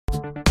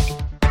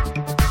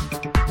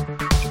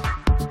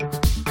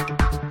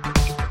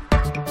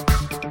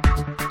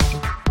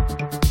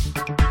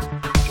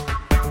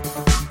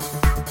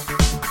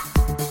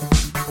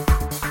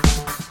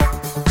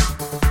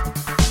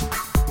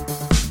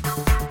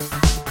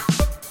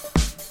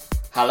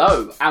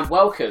Hello and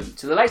welcome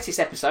to the latest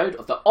episode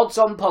of the Odds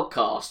On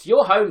podcast,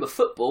 your home of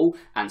football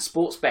and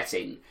sports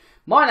betting.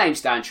 My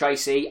name's Dan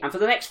Tracy, and for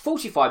the next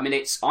 45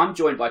 minutes I'm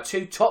joined by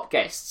two top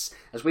guests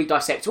as we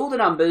dissect all the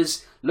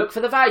numbers, look for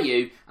the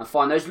value and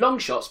find those long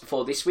shots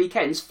before this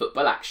weekend's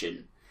football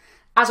action.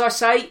 As I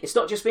say, it's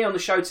not just me on the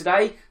show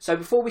today, so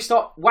before we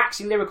start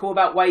waxing lyrical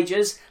about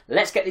wagers,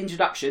 let's get the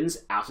introductions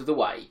out of the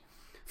way.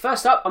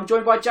 First up, I'm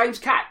joined by James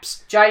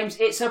Capps. James,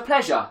 it's a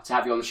pleasure to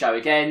have you on the show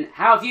again.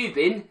 How have you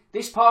been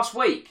this past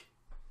week?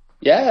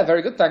 Yeah,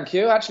 very good, thank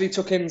you. I actually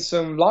took in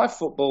some live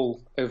football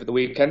over the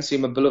weekend,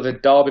 seeing my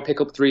beloved Derby pick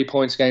up 3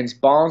 points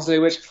against Barnsley,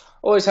 which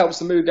always helps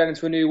the mood going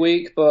into a new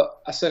week, but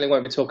I certainly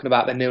won't be talking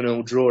about the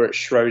 0-0 draw at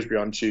Shrewsbury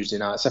on Tuesday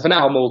night. So for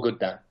now, I'm all good,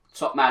 Dan.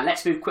 Top man,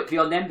 let's move quickly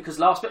on then, because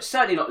last but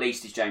certainly not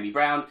least is Jamie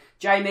Brown.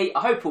 Jamie,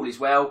 I hope all is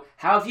well.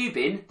 How have you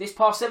been this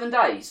past 7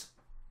 days?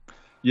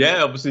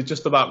 Yeah, obviously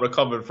just about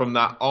recovered from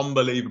that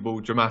unbelievable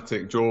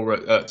dramatic draw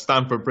at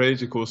Stamford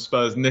Bridge. Of course,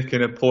 Spurs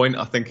nicking a point.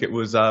 I think it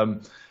was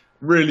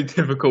really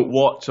difficult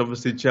watch.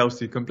 Obviously,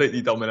 Chelsea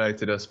completely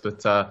dominated us,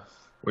 but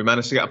we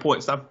managed to get a point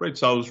at Stamford Bridge,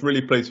 so I was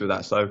really pleased with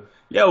that. So,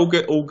 yeah,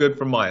 all good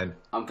from my end.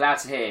 I'm glad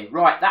to hear.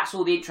 Right, that's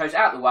all the intros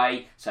out of the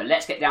way, so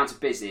let's get down to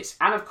business.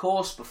 And of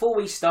course, before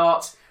we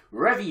start,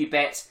 wherever you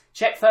bet,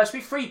 check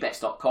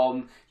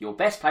firstwithfreebets.com, your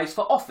best place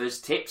for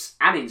offers, tips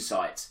and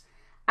insights.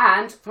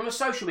 And from a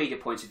social media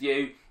point of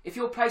view, if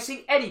you're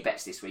placing any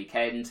bets this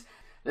weekend,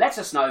 let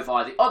us know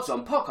via the Odds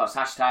On Podcast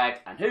hashtag,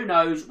 and who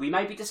knows, we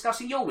may be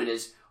discussing your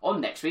winners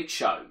on next week's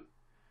show.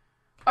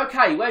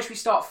 Okay, where should we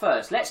start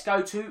first? Let's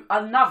go to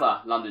another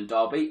London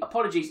derby.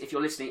 Apologies if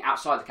you're listening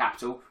outside the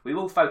capital. We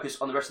will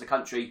focus on the rest of the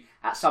country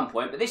at some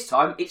point, but this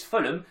time it's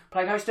Fulham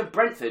playing host to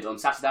Brentford on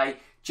Saturday.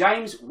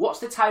 James, what's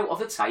the tale of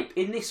the tape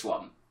in this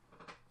one?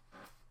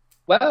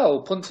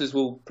 Well, punters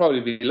will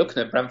probably be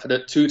looking at Brentford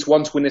at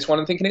 2-1 to win this one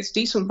and thinking it's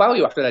decent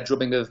value after their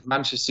drubbing of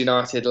Manchester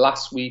United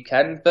last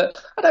weekend. But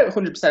I don't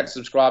 100%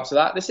 subscribe to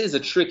that. This is a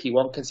tricky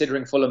one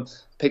considering Fulham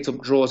picked up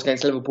draws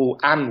against Liverpool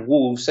and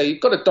Wolves. So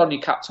you've got to don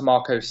your cap to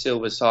Marco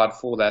Silva's side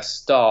for their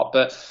start.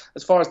 But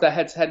as far as their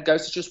head-to-head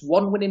goes, it's just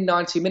one win in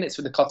 90 minutes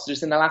for the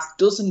Cottagers in their last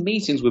dozen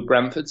meetings with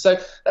Brentford. So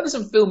that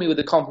doesn't fill me with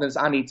the confidence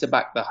I need to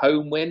back the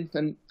home win.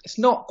 And it's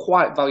not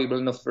quite valuable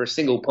enough for a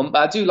single punt, but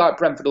I do like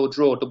Brentford or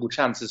draw double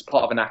chance as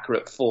part of an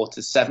accurate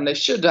 4-7. They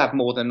should have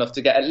more than enough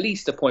to get at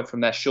least a point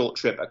from their short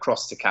trip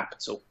across the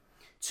capital.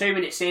 2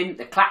 minutes in,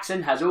 the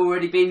klaxon has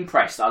already been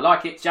pressed. I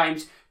like it,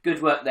 James.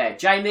 Good work there.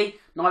 Jamie,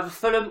 neither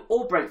Fulham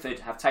or Brentford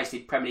have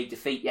tasted Premier League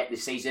defeat yet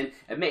this season.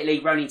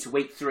 Admittedly, we're only into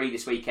week 3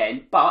 this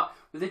weekend, but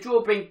with the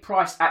draw being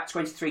priced at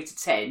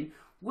 23-10,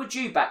 would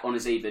you back on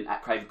as even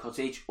at Craven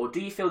Cottage, or do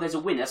you feel there's a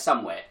winner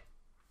somewhere?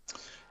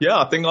 Yeah,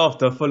 I think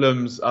after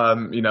Fulham's,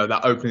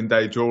 that opening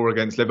day draw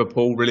against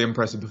Liverpool, really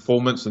impressive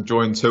performance and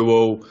drawing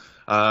 2-2.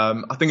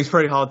 I think it's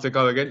very hard to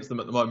go against them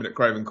at the moment at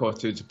Craven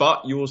Cottage.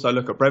 But you also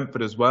look at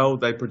Brentford as well.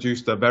 They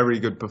produced a very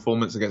good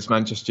performance against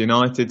Manchester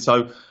United.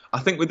 So I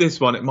think with this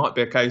one, it might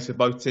be a case of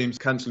both teams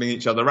cancelling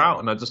each other out.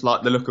 And I just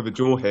like the look of the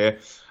draw here.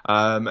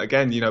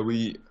 Again,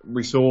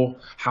 we saw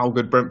how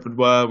good Brentford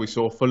were. We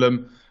saw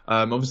Fulham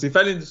obviously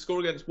failing to score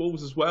against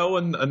Wolves as well,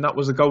 and that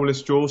was a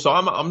goalless draw. So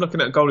I'm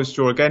looking at a goalless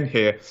draw again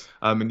here,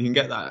 and you can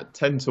get that at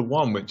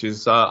 10-1, which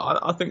is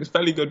I think it's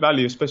fairly good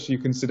value, especially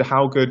you consider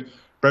how good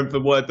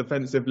Brentford were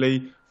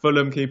defensively.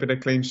 Fulham keeping a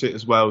clean sheet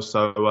as well.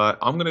 So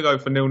I'm going to go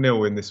for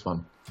 0-0 in this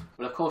one.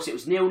 Well, of course, it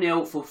was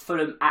 0-0 for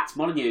Fulham at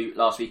Molineux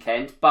last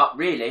weekend, but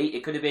really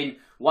it could have been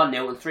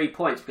 1-0 and 3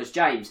 points because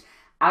James,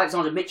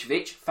 Alexander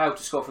Mitrovic failed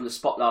to score from the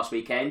spot last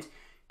weekend.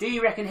 Do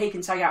you reckon he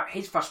can take out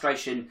his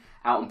frustration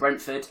out on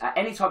Brentford? At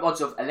any type odds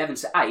of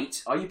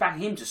 11-8, are you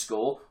backing him to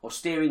score or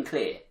steering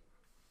clear?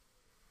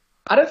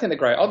 I don't think they're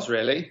great odds,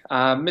 really.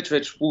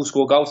 Mitrovic will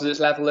score goals at this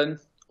level and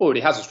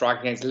already has a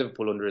strike against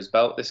Liverpool under his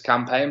belt this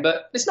campaign,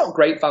 but it's not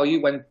great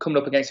value when coming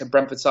up against a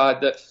Brentford side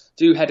that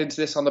do head into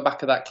this on the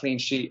back of that clean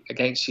sheet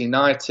against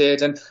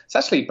United. And it's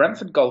actually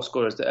Brentford goal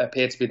scorers that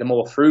appear to be the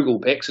more frugal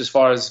picks as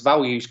far as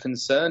value is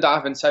concerned.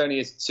 Ivan Toney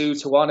is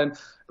 2-1, and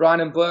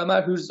Bryan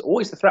Mbeumo, who's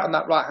always the threat on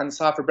that right-hand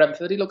side for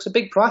Brentford, he looks a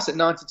big price at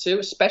 92,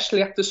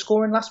 especially after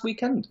scoring last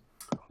weekend.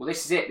 Well,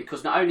 this is it,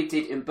 because not only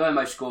did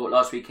Mbeumo score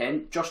last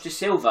weekend, Josh Da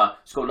Silva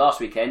scored last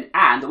weekend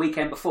and the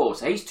weekend before,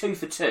 so he's 2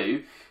 for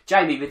 2.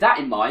 Jamie, with that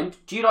in mind,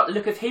 do you like the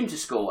look of him to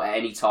score at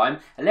any time?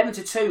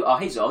 11-2 are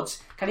his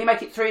odds. Can he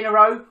make it 3 in a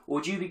row, or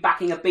would you be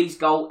backing a Bees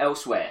goal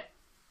elsewhere?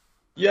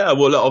 Yeah,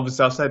 well, look,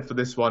 obviously I said for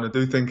this one, I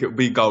do think it would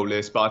be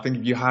goalless, but I think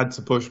if you had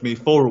to push me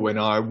for a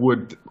winner, I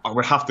would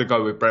have to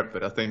go with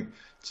Brentford. I think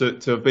to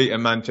have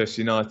beaten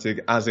Manchester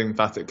United as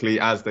emphatically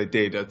as they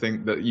did, I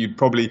think that you'd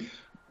probably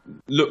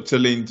look to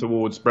lean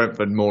towards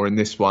Brentford more in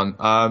this one.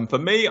 For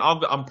me,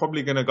 I'm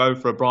probably going to go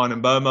for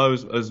Bryan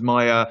Mbeumo as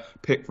my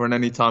pick for an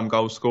anytime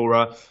goal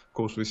scorer. Of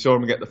course, we saw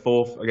him get the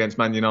fourth against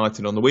Man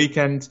United on the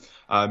weekend.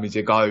 He's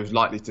a guy who's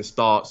likely to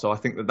start, so I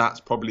think that's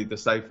probably the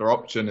safer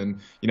option. And,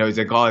 he's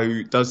a guy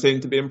who does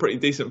seem to be in pretty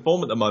decent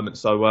form at the moment.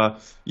 So,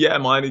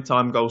 my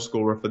anytime goal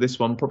scorer for this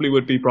one probably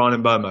would be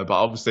Bryan Mbeumo.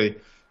 But obviously,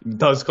 it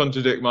does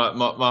contradict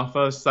my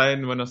first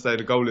saying when I say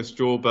the goalless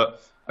draw.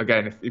 But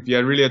again, if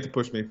you really had to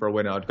push me for a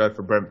winner, I'd go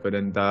for Brentford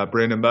and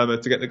Bryn and Burma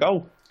to get the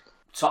goal.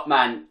 Top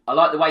man. I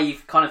like the way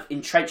you've kind of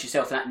entrenched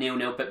yourself in that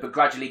 0-0, but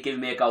gradually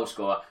giving me a goal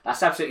scorer.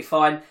 That's absolutely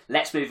fine.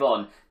 Let's move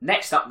on.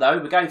 Next up, though,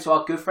 we're going to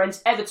our good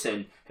friends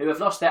Everton, who have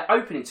lost their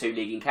opening 2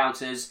 league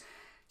encounters.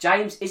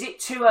 James, is it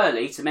too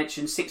early to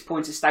mention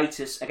 6-pointer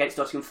status against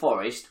Nottingham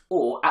Forest,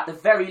 or at the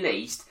very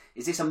least,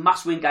 is this a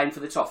must-win game for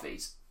the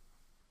Toffees?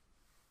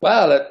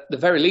 Well, at the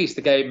very least,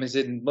 the game is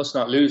in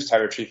must-not-lose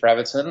territory for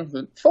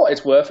Everton. For what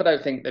it's worth, I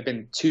don't think they've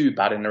been too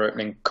bad in their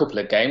opening couple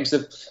of games.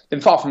 They've been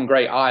far from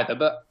great either,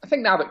 but I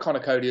think now that Conor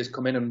Cody has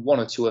come in and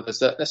one or two others,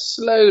 they're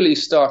slowly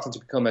starting to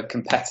become a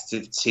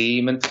competitive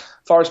team. And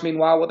Forest,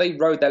 meanwhile, well, they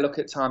rode their luck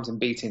at times in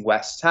beating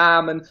West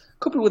Ham, and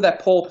coupled with their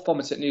poor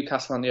performance at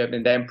Newcastle on the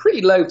opening day, I'm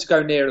pretty loath to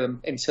go near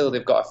them until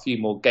they've got a few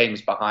more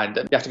games behind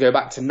them. You have to go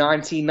back to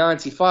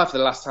 1995 for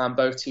the last time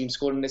both teams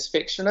scored in this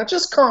fixture, and I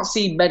just can't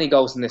see many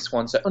goals in this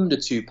one, so under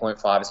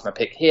 2.5 is my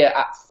pick here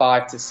at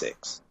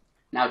 5-6.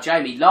 Now,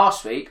 Jamie,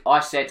 last week I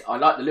said I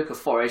like the look of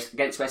Forest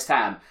against West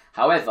Ham.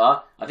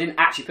 However, I didn't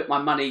actually put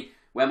my money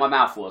where my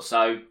mouth was,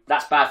 so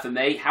that's bad for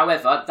me.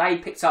 However, they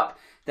picked up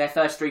their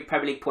first 3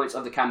 Premier League points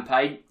of the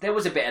campaign. There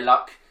was a bit of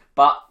luck,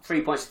 but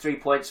 3 points to 3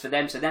 points for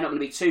them, so they're not going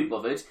to be too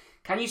bothered.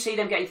 Can you see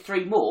them getting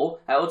 3 more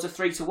at odds of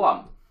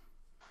 3-1?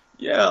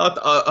 Yeah,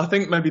 I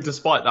think maybe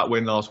despite that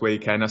win last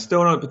weekend, I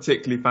still don't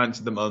particularly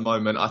fancy them at the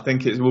moment. I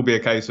think it will be a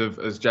case of,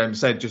 as James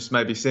said, just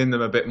maybe seeing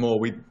them a bit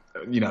more.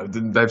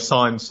 They've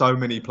signed so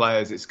many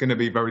players. It's going to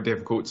be very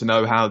difficult to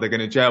know how they're going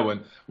to gel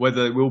and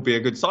whether they will be a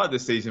good side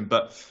this season.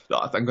 But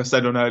I think I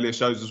said on earlier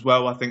shows as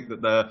well, I think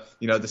that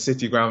the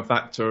City ground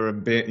factor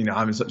and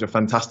having such a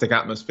fantastic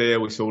atmosphere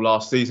we saw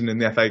last season in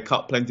the FA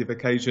Cup, plenty of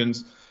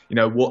occasions.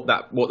 What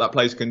that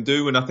place can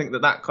do, and I think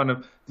that kind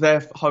of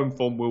their home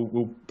form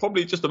will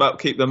probably just about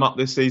keep them up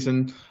this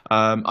season.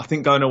 I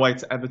think going away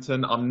to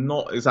Everton, I'm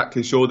not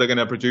exactly sure they're going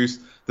to produce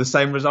the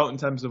same result in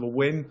terms of a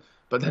win.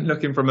 But then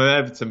looking from an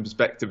Everton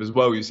perspective as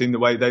well, you've seen the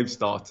way they've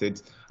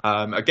started.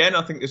 Again,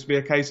 I think this will be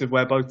a case of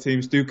where both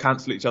teams do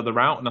cancel each other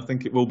out, and I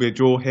think it will be a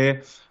draw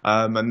here.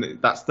 And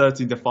that's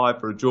 13-5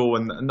 for a draw,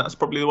 and that's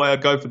probably the way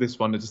I'd go for this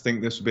one. I just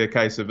think this will be a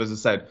case of, as I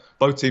said,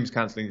 both teams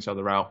cancelling each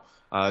other out.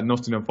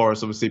 Nottingham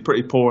Forest obviously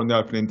pretty poor on the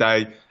opening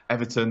day.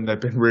 Everton, they've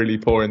been really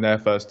poor in their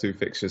first 2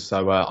 fixtures.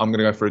 So I'm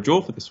going to go for a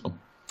draw for this one.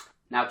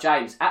 Now,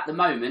 James, at the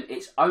moment,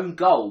 it's Own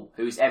Goal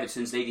who is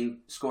Everton's leading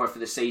scorer for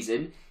the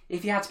season.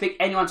 If you had to pick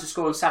anyone to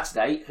score on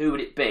Saturday, who would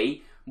it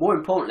be? More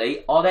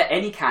importantly, are there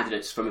any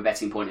candidates from a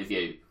betting point of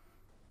view?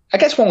 I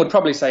guess one would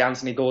probably say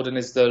Anthony Gordon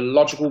is the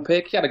logical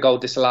pick. He had a goal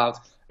disallowed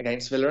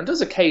against Villa and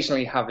does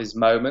occasionally have his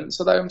moments,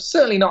 although I'm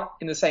certainly not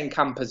in the same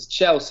camp as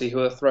Chelsea,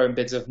 who are throwing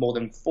bids of more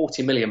than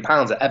 £40 million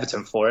at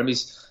Everton for him.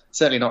 He's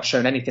certainly not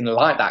shown anything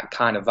like that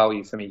kind of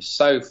value for me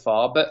so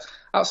far, but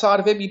outside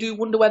of him, you do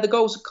wonder where the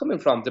goals are coming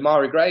from.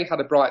 Demarai Gray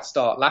had a bright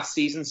start last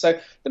season, so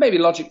there may be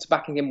logic to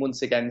backing him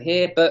once again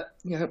here, but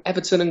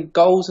Everton and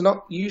goals are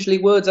not usually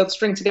words I'd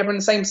string together in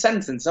the same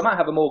sentence. I might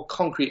have a more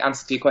concrete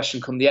answer to your question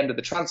come the end of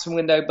the transfer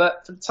window,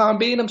 but for the time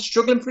being, I'm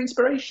struggling for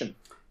inspiration.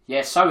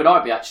 Yeah, so would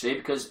I be actually,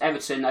 because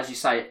Everton, as you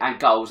say, and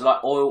goals are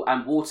like oil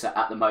and water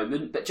at the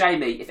moment. But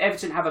Jamie, if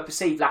Everton have a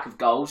perceived lack of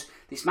goals,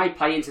 this may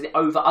play into the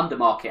over-under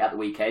market at the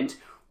weekend.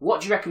 What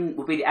do you reckon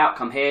will be the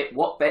outcome here?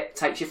 What bet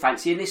takes your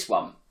fancy in this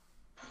one?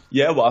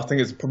 Yeah, well, I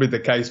think it's probably the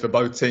case for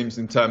both teams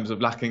in terms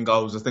of lacking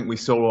goals. I think we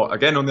saw,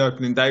 again, on the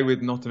opening day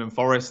with Nottingham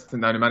Forest, I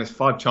think they only managed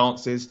 5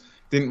 chances,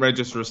 didn't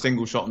register a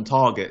single shot on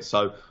target.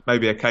 So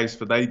maybe a case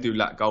for they do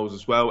lack goals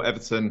as well.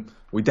 Everton,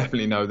 we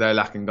definitely know they're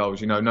lacking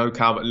goals. No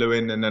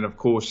Calvert-Lewin. And then, of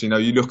course, you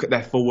look at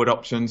their forward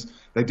options.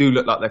 They do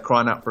look like they're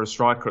crying out for a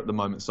striker at the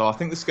moment. So I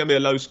think this is going to be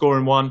a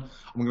low-scoring one.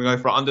 I'm going to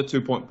go for under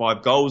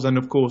 2.5 goals. And,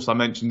 of course, I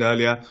mentioned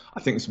earlier, I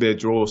think this will be a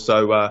draw.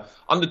 So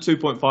under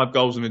 2.5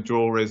 goals in a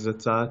draw is at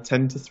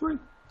 10-3.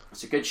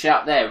 That's a good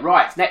shout there.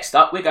 Right, next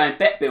up, we're going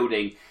bet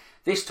building.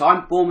 This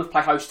time, Bournemouth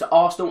play host to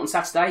Arsenal on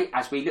Saturday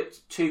as we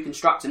looked to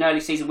construct an early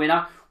season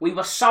winner. We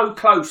were so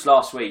close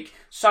last week.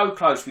 So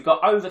close. We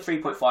got over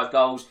 3.5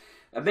 goals.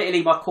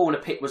 Admittedly, my corner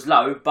pick was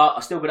low, but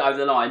I still got it over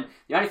the line.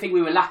 The only thing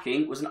we were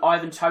lacking was an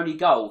Ivan Toney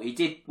goal. He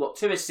did,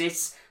 2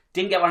 assists,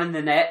 didn't get one in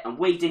the net, and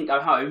we didn't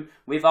go home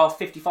with our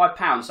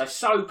 £55.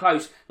 So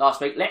close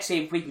last week. Let's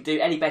see if we can do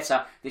any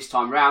better this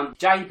time round.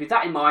 James, with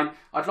that in mind,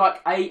 I'd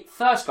like a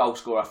first goal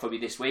scorer from you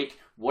this week.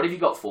 What have you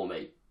got for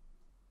me?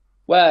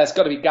 Well, it's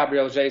got to be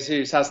Gabriel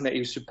Jesus, hasn't it? He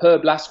was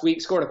superb last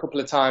week, scoring a couple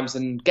of times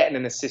and getting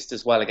an assist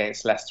as well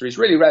against Leicester. He's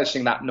really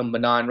relishing that number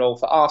 9 role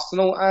for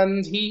Arsenal,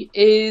 and he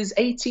is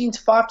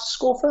 18-5 to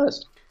score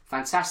first.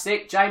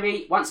 Fantastic.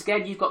 Jamie, once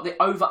again, you've got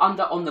the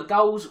over-under on the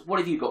goals. What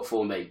have you got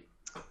for me?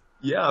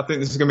 Yeah, I think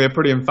this is going to be a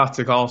pretty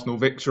emphatic Arsenal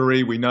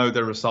victory. We know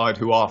they're a side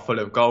who are full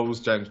of goals.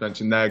 James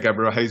mentioned there,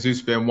 Gabriel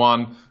Jesus being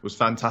one, was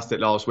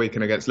fantastic last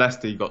weekend against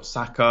Leicester. You got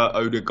Saka,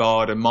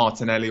 Odegaard and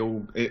Martinelli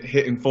all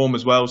hitting form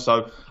as well.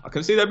 So I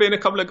can see there being a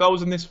couple of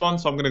goals in this one.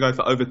 So I'm going to go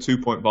for over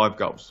 2.5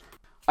 goals.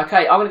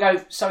 Okay, I'm going to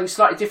go something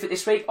slightly different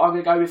this week. I'm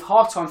going to go with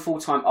half-time,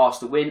 full-time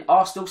Arsenal win.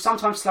 Arsenal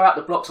sometimes slow out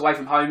the blocks away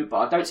from home, but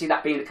I don't see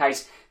that being the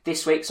case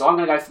this week, so I'm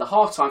going to go for the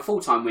half-time,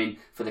 full-time win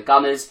for the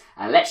Gunners.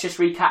 And let's just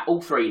recap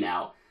all three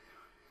now.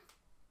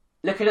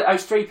 Looking at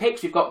those three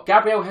picks, we've got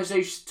Gabriel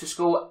Jesus to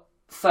score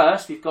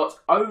first. We've got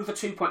over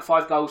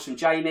 2.5 goals from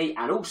Jamie,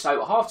 and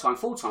also a half-time,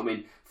 full-time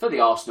win for the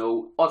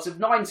Arsenal. Odds of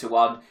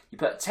 9-1. You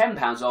put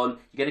 £10 on,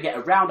 you're going to get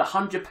around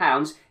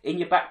 £100 in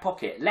your back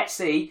pocket. Let's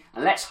see,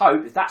 and let's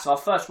hope if that's our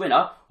first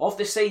winner of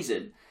the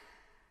season.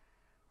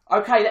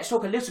 Okay, let's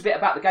talk a little bit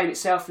about the game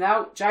itself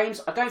now. James,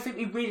 I don't think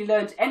we really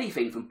learned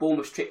anything from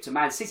Bournemouth's trip to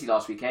Man City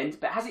last weekend,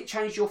 but has it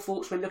changed your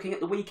thoughts when looking at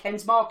the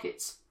weekend's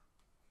markets?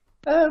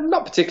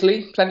 Not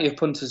particularly. Plenty of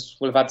punters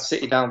will have had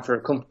City down for a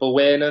comfortable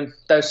win, and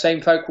those same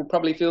folk will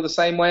probably feel the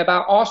same way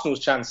about Arsenal's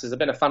chances. I've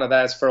been a fan of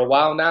theirs for a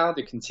while now.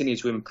 They continue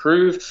to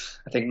improve.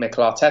 I think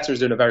Mikel Arteta is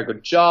doing a very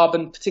good job,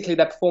 and particularly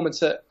their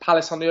performance at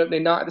Palace on the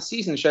opening night of the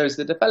season shows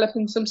they're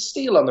developing some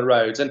steel on the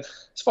roads. And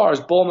as far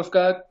as Bournemouth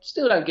go,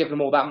 still don't give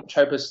them all that much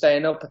hope of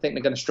staying up. I think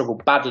they're going to struggle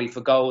badly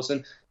for goals,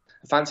 and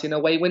I fancy an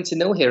away win to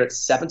 0 here at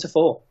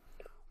 7-4.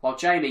 Well,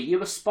 Jamie, you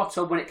were spot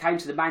on when it came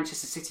to the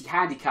Manchester City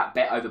handicap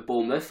bet over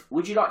Bournemouth.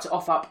 Would you like to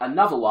offer up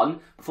another one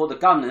before the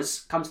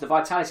Gunners come to the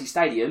Vitality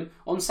Stadium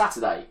on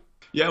Saturday?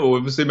 Yeah, well, we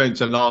obviously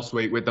mentioned last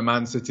week with the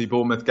Man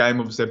City-Bournemouth game,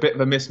 obviously a bit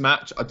of a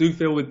mismatch. I do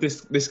feel with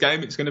this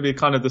game, it's going to be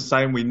kind of the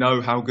same. We know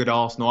how good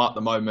Arsenal are at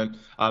the moment.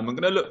 I'm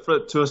going to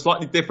look to a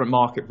slightly different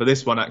market for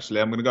this one, actually.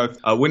 I'm going to go for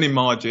a winning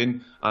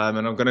margin,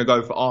 and I'm going to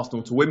go for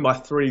Arsenal to win by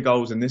 3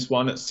 goals in this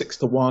one at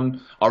 6-1.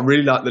 I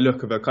really like the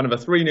look of a kind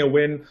of a 3-0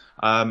 win.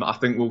 I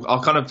think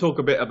I'll kind of talk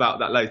a bit about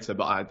that later,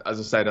 but as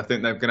I said, I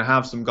think they're going to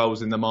have some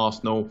goals in them,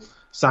 Arsenal.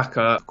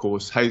 Saka, of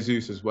course,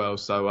 Jesus as well.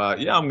 So, I'm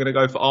going to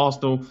go for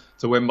Arsenal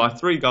to win by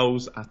 3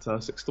 goals at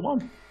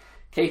 6-1.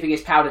 Keeping his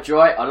powder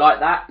dry, I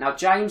like that. Now,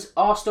 James,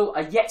 Arsenal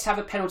are yet to have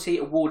a penalty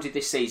awarded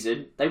this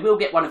season. They will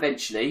get one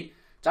eventually.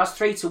 Does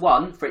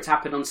 3-1 for it to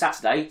happen on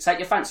Saturday take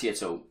your fancy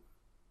at all?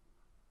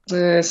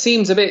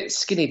 Seems a bit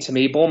skinny to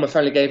me. Bournemouth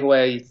only gave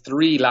away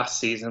 3 last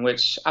season,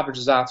 which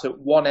averages out at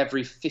 1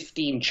 every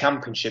 15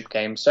 championship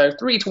games. So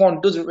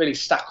 3-1 doesn't really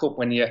stack up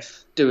when you're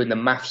doing the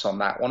maths on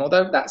that one.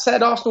 Although that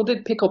said, Arsenal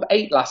did pick up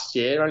 8 last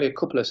year. Only a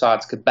couple of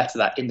sides could better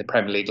that in the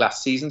Premier League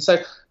last season. So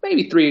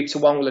maybe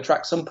 3-1 will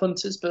attract some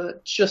punters,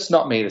 but just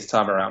not me this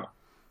time around.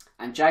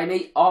 And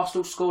Jamie,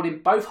 Arsenal scored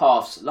in both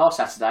halves last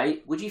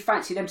Saturday. Would you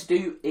fancy them to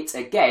do it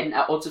again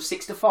at odds of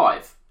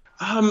 6-5?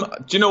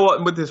 Do you know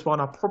what? With this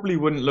one, I probably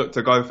wouldn't look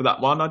to go for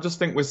that one. I just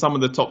think with some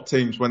of the top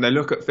teams, when they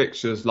look at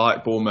fixtures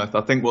like Bournemouth, I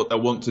think what they'll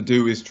want to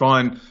do is try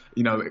and,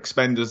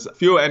 expend as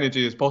fewer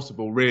energy as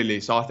possible,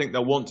 really. So I think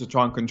they'll want to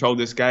try and control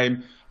this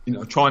game,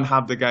 try and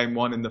have the game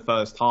won in the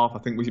first half. I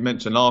think we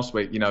mentioned last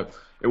week,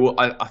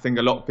 I think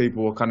a lot of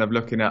people were kind of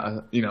looking at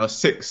a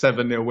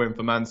 6-7-0 win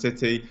for Man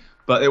City.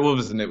 But it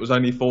wasn't. It was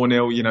only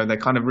 4-0. They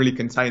kind of really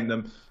contained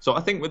them. So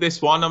I think with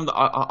this one,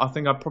 I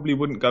think I probably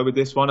wouldn't go with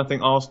this one. I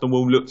think Arsenal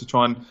will look to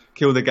try and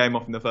kill the game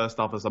off in the first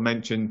half, as I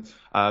mentioned.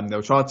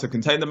 They'll try to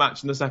contain the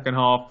match in the second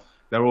half.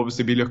 They'll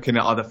obviously be looking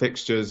at other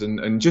fixtures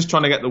and just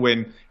trying to get the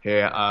win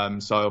here.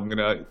 So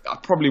I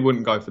probably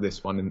wouldn't go for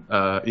this one.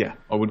 I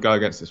would go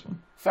against this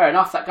one. Fair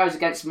enough. That goes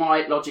against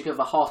my logic of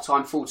a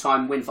half-time,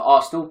 full-time win for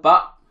Arsenal.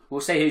 But we'll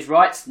see who's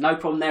right. No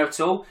problem there at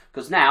all.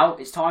 Because now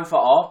it's time for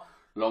our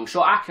Long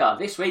Shot Acca.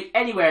 This week,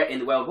 anywhere in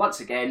the world, once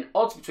again,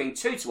 odds between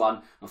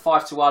 2-1 and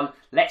 5-1.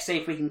 Let's see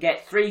if we can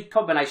get 3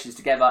 combinations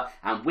together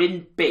and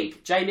win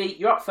big. Jamie,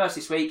 you're up first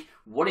this week.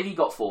 What have you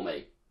got for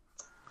me?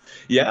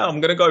 Yeah,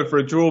 I'm going to go for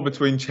a draw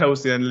between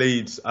Chelsea and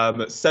Leeds at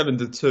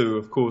 7-2.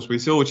 Of course, we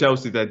saw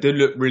Chelsea there did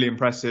look really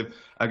impressive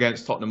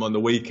against Tottenham on the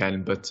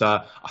weekend. But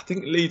I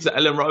think Leeds at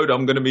Ellen Road,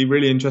 I'm going to be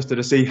really interested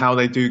to see how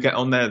they do get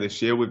on there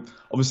this year. We've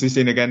obviously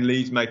seen, again,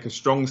 Leeds make a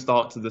strong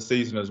start to the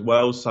season as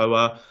well.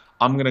 So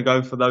I'm going to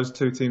go for those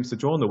 2 teams to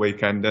draw on the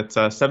weekend at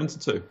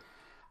 7-2.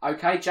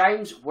 Okay,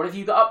 James, what have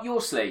you got up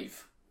your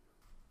sleeve?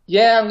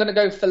 Yeah, I'm going to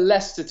go for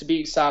Leicester to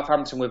beat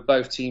Southampton with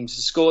both teams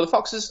to score. The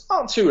Foxes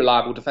aren't too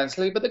reliable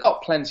defensively, but they've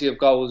got plenty of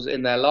goals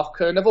in their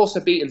locker, and they've also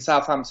beaten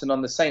Southampton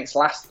on the Saints'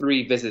 last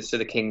 3 visits to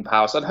the King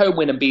Power. So home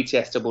win and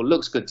BTS double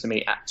looks good to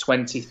me at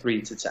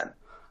 23-10.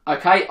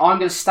 Okay, I'm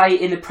going to stay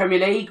in the Premier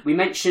League. We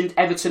mentioned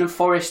Everton and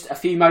Forest a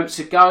few moments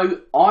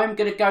ago. I'm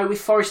going to go with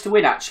Forest to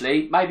win,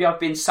 actually. Maybe I've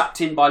been sucked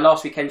in by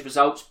last weekend's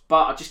results,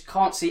 but I just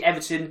can't see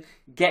Everton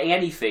getting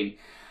anything.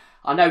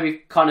 I know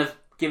we've kind of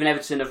given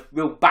Everton a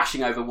real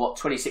bashing over,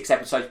 26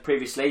 episodes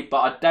previously, but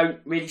I don't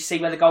really see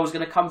where the goal is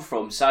going to come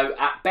from. So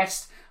at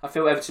best, I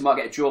feel Everton might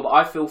get a draw, but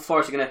I feel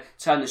Forest are going to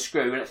turn the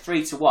screw. And at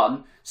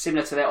 3-1,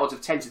 similar to their odds of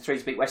 10-3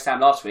 to beat West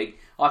Ham last week,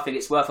 I think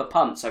it's worth a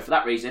punt. So for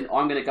that reason,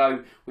 I'm going to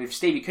go with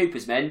Stevie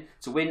Cooper's men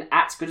to win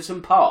at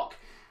Goodison Park.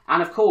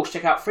 And of course,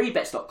 check out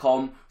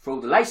freebets.com for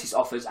all the latest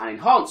offers and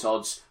enhanced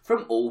odds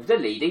from all the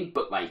leading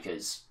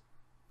bookmakers.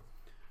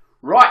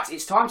 Right,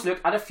 it's time to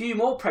look at a few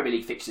more Premier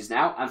League fixtures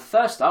now. And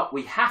first up,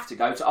 we have to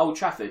go to Old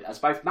Trafford, as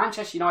both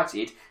Manchester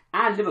United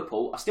and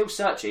Liverpool are still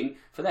searching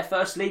for their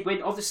first league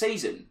win of the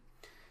season.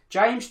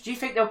 James, do you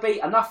think there'll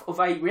be enough of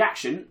a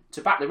reaction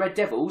to back the Red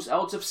Devils at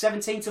odds of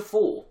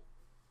 17-4?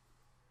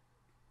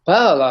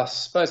 Well, I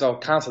suppose I'll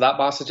counter that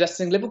by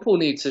suggesting Liverpool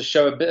need to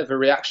show a bit of a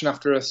reaction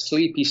after a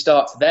sleepy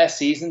start to their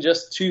season.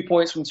 Just 2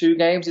 points from 2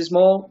 games is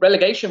more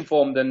relegation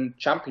form than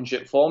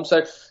championship form.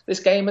 So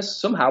this game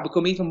has somehow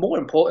become even more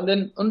important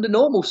than under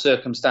normal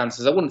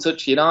circumstances. I wouldn't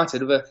touch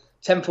United with a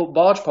 10-foot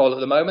barge pole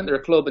at the moment. They're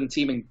a club and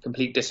team in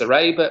complete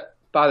disarray. But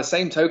by the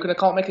same token, I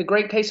can't make a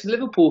great case for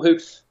Liverpool, who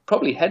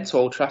probably head to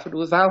Old Trafford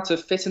without a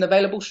fit and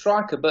available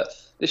striker. But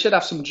they should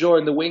have some joy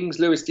in the wings.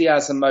 Luis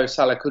Diaz and Mo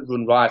Salah could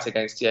run riot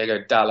against Diego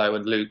Dallo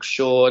and Luke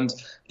Shaw. And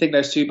I think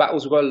those two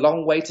battles will go a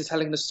long way to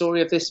telling the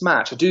story of this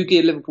match. I do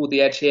give Liverpool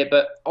the edge here,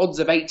 but odds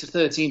of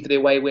 8-13 for the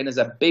away win is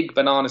a big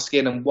banana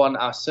skin, and one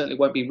I certainly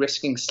won't be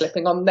risking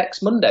slipping on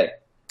next Monday.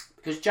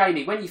 Because,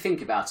 Jamie, when you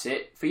think about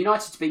it, for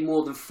United to be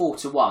more than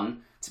 4-1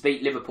 to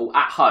beat Liverpool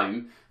at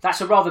home,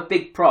 that's a rather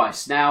big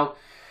price. Now,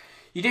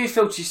 you do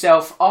feel to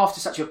yourself, after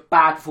such a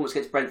bad performance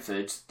against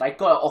Brentford, they've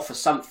got to offer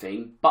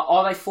something, but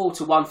are they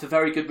 4-1 for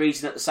very good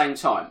reason at the same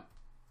time?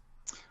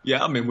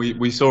 Yeah, I mean,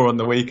 we saw on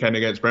the weekend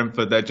against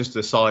Brentford, they're just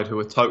a side who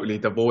are totally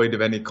devoid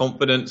of any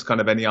confidence, kind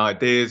of any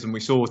ideas. And we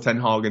saw Ten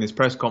Hag in his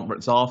press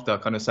conference after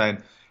kind of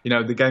saying,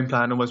 the game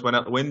plan almost went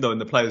out the window and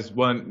the players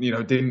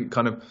didn't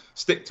kind of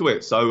stick to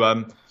it.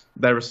 So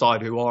they're a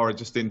side who are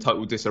just in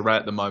total disarray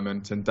at the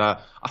moment. And I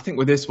think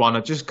with this one, I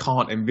just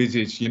can't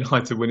envisage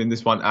United winning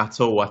this one at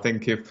all. I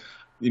think if,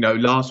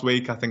 last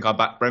week, I think I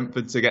backed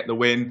Brentford to get the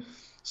win.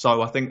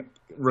 So I think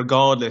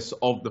regardless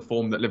of the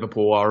form that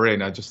Liverpool are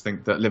in, I just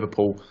think that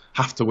Liverpool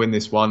have to win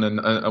this one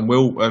and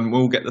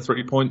we'll get the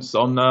 3 points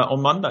on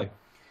Monday.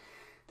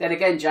 Then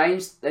again,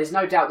 James, there's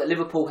no doubt that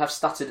Liverpool have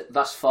stuttered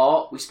thus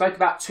far. We spoke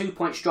about 2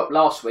 points drop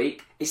last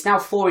week. It's now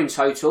 4 in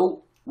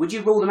total. Would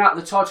you rule them out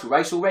of the title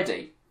race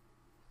already?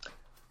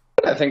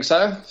 I don't think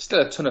so.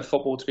 Still a ton of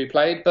football to be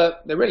played,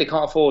 but they really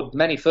can't afford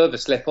many further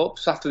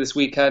slip-ups. After this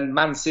weekend,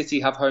 Man City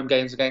have home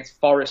games against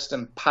Forest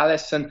and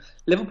Palace, and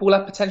Liverpool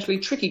have potentially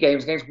tricky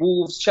games against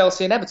Wolves,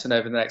 Chelsea and Everton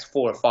over the next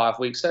 4 or 5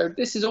 weeks. So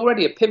this is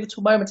already a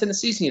pivotal moment in the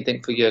season, you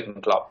think, for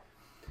Jurgen Klopp.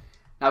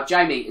 Now,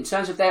 Jamie, in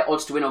terms of their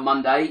odds to win on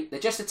Monday, they're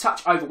just a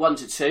touch over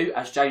 1-2,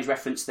 as James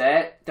referenced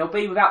there. They'll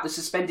be without the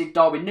suspended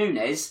Darwin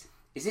Núñez.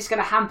 Is this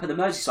going to hamper the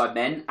Merseyside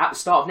men at the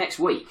start of next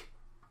week?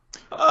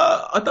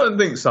 I don't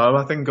think so.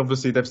 I think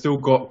obviously they've still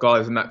got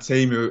guys in that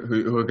team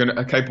who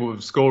are capable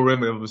of scoring.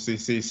 We obviously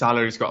see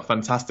Salah, he's got a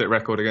fantastic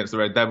record against the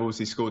Red Devils.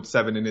 He scored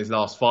 7 in his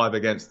last 5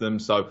 against them,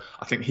 so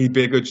I think he'd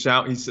be a good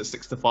shout. He's at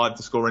 6-5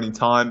 to score any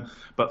time.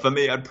 But for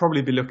me, I'd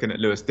probably be looking at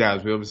Luis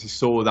Diaz. We obviously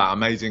saw that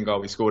amazing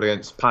goal he scored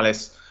against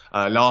Palace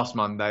last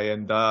Monday,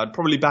 and I'd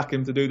probably back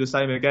him to do the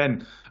same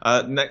again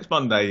next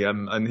Monday.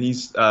 And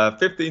he's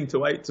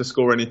 15-8 to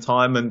score any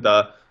time, and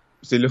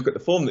so you look at the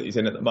form that he's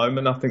in at the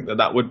moment, I think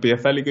that would be a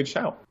fairly good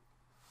shout.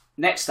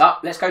 Next up,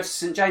 let's go to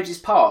St James's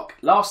Park.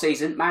 Last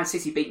season, Man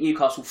City beat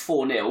Newcastle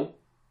 4-0.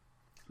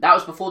 That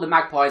was before the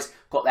Magpies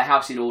got their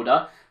house in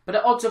order. But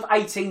at odds of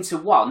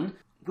 18-1,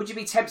 would you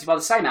be tempted by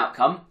the same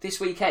outcome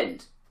this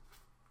weekend?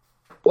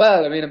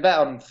 Well, I mean, a bet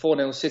on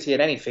 4-0 City in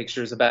any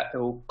fixture is a bet that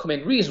will come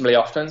in reasonably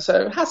often,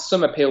 so it has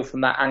some appeal from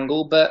that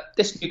angle. But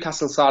this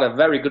Newcastle side are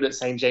very good at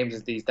St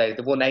James's these days.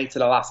 They've won 8 of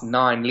the last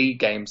 9 league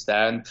games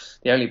there, and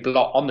the only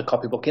blot on the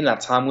copybook in that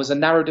time was a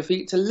narrow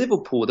defeat to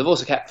Liverpool. They've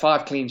also kept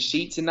 5 clean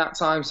sheets in that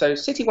time, so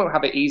City won't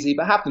have it easy,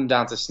 but have them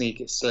down to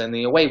sneak it still, and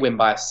the away win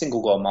by a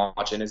single goal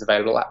margin is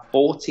available at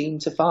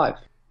 14-5.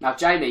 Now,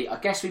 Jamie, I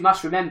guess we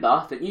must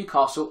remember that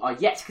Newcastle are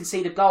yet to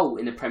concede a goal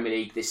in the Premier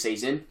League this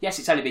season. Yes,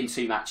 it's only been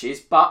 2 matches,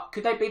 but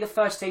could they be the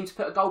first team to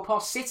put a goal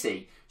past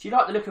City? Do you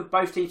like the look of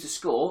both teams to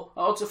score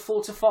at odds of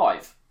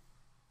 4-5?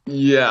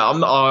 Yeah,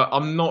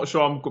 I'm not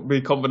sure I'm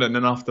be confident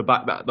enough to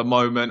back that at the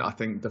moment. I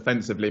think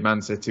defensively,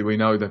 Man City, we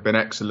know they've been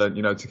excellent.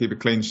 To keep a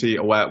clean sheet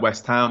away at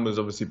West Ham was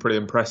obviously pretty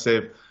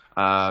impressive.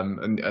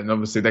 And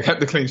obviously they kept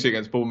the clean sheet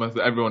against Bournemouth.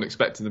 Everyone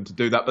expected them to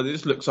do that, but they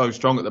just look so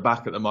strong at the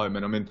back at the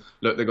moment. I mean,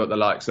 look, they've got the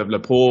likes of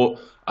Laporte,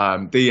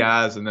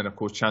 Diaz, and then of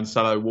course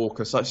Cancelo,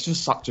 Walker. So it's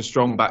just such a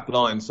strong back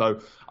line. So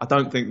I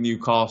don't think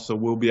Newcastle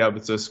will be able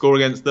to score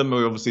against them.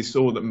 We obviously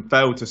saw them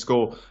fail to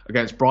score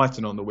against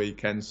Brighton on the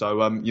weekend. So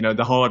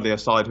they're hardly a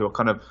side who are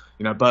kind of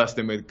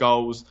bursting with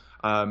goals.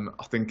 I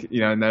think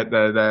in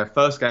their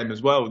first game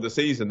as well of the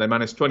season, they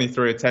managed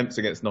 23 attempts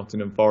against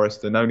Nottingham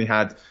Forest and only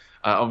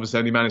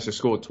managed to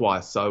score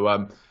twice. So,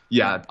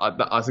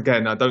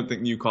 I don't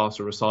think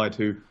Newcastle are a side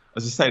who,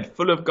 as I said,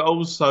 full of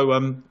goals.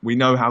 So we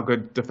know how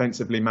good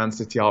defensively Man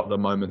City are at the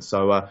moment.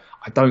 So I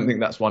don't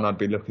think that's one I'd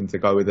be looking to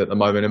go with at the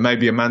moment. And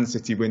maybe a Man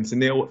City win to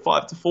nil at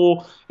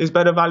 5-4 is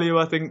better value.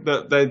 I think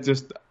that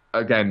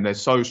they're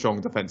so strong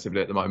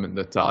defensively at the moment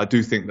that I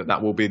do think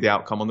that will be the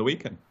outcome on the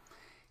weekend.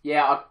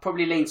 Yeah, I'd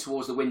probably lean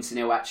towards the win to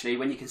nil, actually.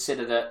 When you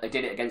consider that they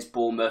did it against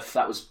Bournemouth,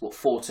 that was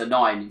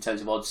 4-9 in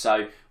terms of odds.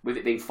 So with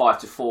it being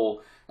 5-4,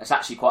 that's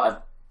actually quite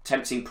a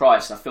tempting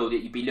price. I feel that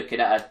you'd be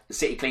looking at a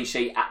City clean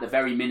sheet at the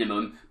very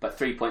minimum, but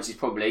 3 points is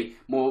probably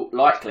more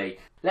likely.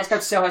 Let's go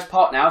to Selhurst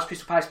Park now as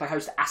Crystal Palace play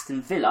host to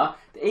Aston Villa.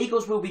 The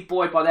Eagles will be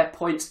buoyed by their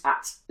points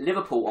at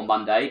Liverpool on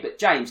Monday, but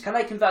James, can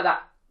they convert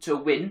that to a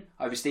win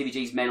over Stevie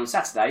G's men on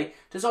Saturday?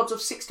 Does odds of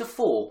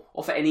 6-4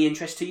 offer any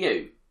interest to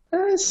you?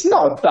 It's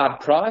not a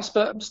bad price,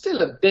 but I'm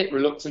still a bit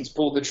reluctant to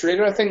pull the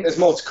trigger. I think there's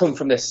more to come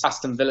from this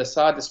Aston Villa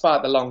side.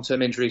 Despite the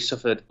long-term injury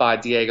suffered by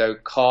Diego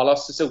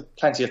Carlos, there's still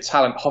plenty of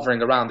talent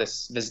hovering around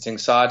this visiting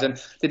side.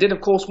 And they did, of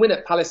course, win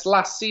at Palace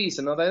last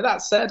season. Although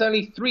that said,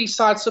 only 3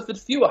 sides suffered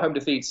fewer home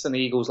defeats than the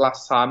Eagles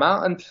last time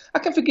out. And I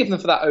can forgive them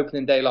for that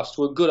opening day loss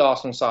to a good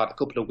Arsenal side a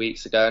couple of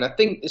weeks ago. And I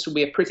think this will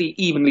be a pretty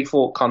evenly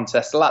fought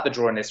contest. I like the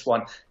draw in this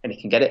one, and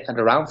you can get it at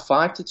around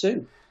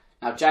 5-2.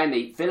 Now,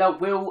 Jamie, Villa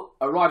will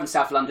arrive in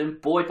South London,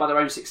 buoyed by their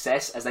own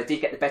success, as they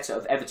did get the better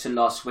of Everton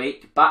last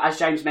week. But as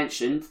James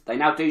mentioned, they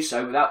now do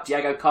so without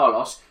Diego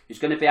Carlos, who's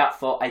going to be out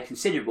for a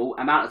considerable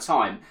amount of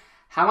time.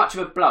 How much of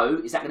a blow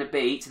is that going to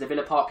be to the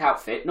Villa Park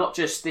outfit, not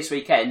just this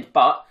weekend,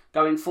 but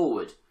going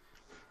forward?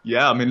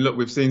 Yeah, I mean, look,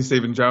 we've seen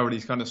Steven Gerrard,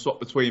 he's kind of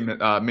swapped between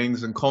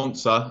Mings and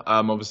Konsa,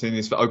 obviously in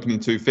his opening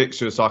 2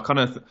 fixtures. So it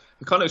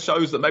kind of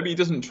shows that maybe he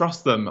doesn't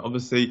trust them.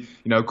 Obviously,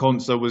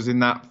 Konsa was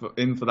in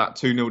for that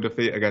 2-0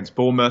 defeat against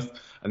Bournemouth,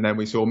 and then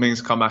we saw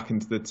Mings come back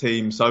into the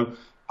team. So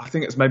I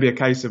think it's maybe a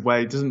case of where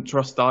he doesn't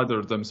trust either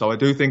of them. So I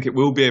do think it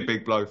will be a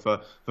big blow for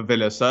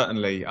Villa,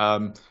 certainly.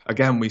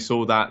 Again, we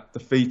saw that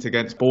defeat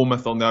against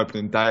Bournemouth on the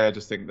opening day. I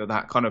just think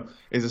that kind of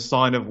is a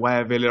sign of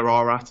where Villa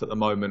are at the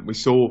moment. We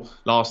saw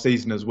last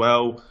season as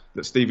well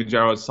that Steven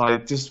Gerrard's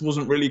side just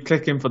wasn't really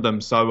clicking for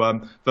them. So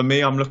for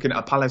me, I'm looking at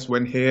a Palace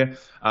win here.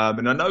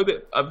 And I know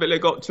that Villa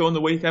got 2 on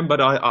the weekend, but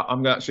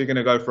I'm actually going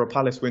to go for a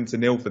Palace win to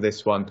 0 for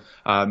this one.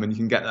 And you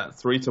can get that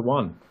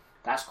 3-1.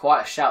 That's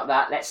quite a shout,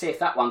 that. Let's see if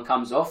that one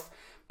comes off.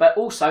 But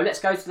also,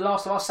 let's go to the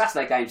last of our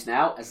Saturday games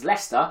now, as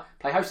Leicester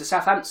play host to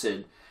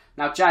Southampton.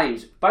 Now,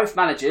 James, both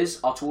managers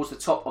are towards the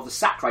top of the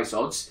sack race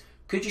odds.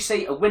 Could you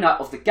see a winner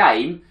of the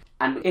game?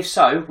 And if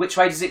so, which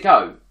way does it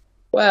go?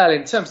 Well,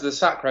 in terms of the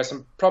sack race,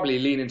 I'm probably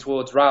leaning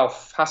towards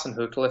Ralph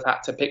Hasenhüttl if I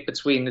had to pick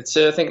between the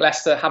two. I think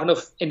Leicester have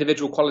enough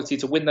individual quality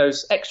to win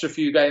those extra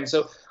few games,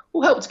 so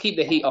will help to keep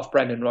the heat off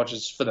Brendan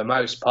Rodgers for the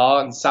most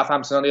part. And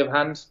Southampton, on the other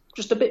hand,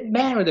 just a bit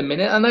meh at the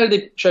minute. I know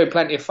they showed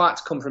plenty of fight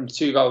to come from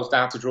 2 goals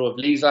down to draw of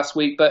Leeds last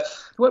week, but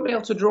they won't be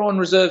able to draw on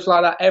reserves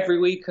like that every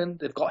week. And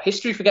they've got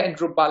history for getting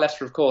drubbed by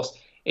Leicester, of course,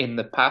 in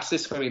the past.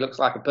 This for me looks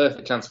like a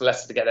perfect chance for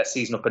Leicester to get their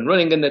season up and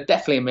running, and they're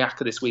definitely in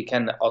Mallorca this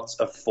weekend at odds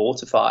of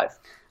 4-5.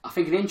 I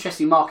think an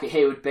interesting market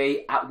here would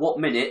be, at what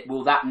minute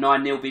will that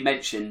 9-0 be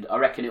mentioned? I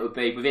reckon it would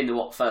be within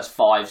the first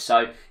 5.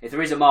 So if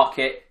there is a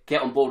market,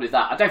 get on board with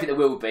that. I don't think there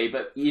will be,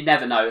 but you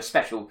never know, a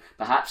special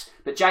perhaps.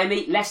 But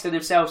Jamie, Leicester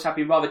themselves have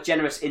been rather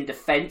generous in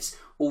defence.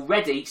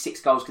 Already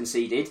 6 goals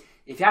conceded.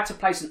 If you had to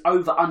place an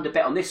over-under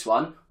bet on this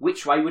one,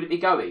 which way would it be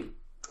going?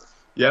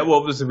 Yeah, well,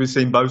 obviously we've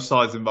seen both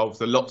sides involved.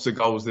 There are lots of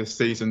goals this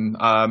season.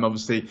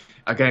 Obviously,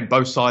 again,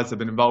 both sides have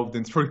been involved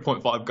in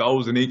 3.5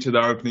 goals in each of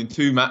their opening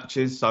 2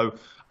 matches. So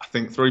I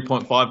think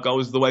 3.5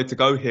 goals is the way to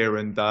go here,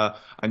 and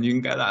you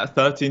can get that at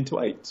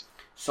 13-8.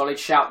 Solid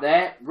shout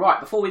there. Right,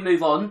 before we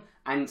move on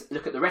and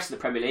look at the rest of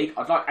the Premier League,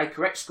 I'd like a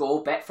correct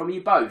score bet from you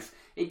both.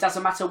 It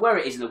doesn't matter where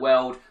it is in the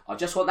world. I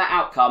just want that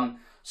outcome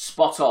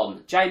spot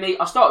on. Jamie,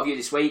 I'll start with you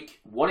this week.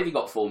 What have you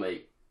got for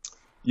me?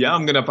 Yeah,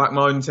 I'm going to back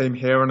my own team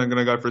here, and I'm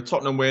going to go for a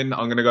Tottenham win.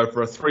 I'm going to go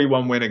for a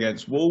 3-1 win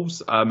against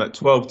Wolves at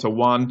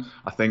 12-1.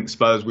 I think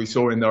Spurs, we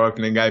saw in their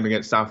opening game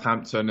against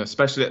Southampton,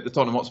 especially at the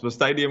Tottenham Hotspur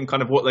Stadium,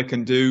 kind of what they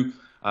can do.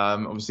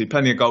 Obviously,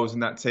 plenty of goals in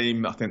that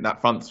team. I think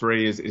that front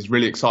 3 is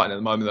really exciting at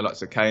the moment. The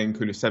likes of Kane,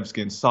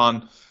 Kulusevski and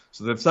Son.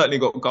 So they've certainly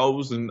got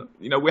goals. And,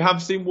 we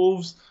have seen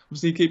Wolves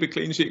obviously keep a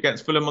clean sheet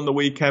against Fulham on the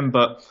weekend,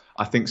 but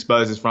I think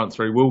Spurs' front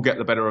 3 will get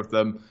the better of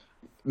them.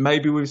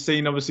 Maybe we've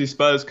seen, obviously,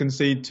 Spurs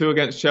concede 2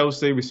 against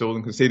Chelsea. We saw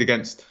them concede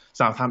against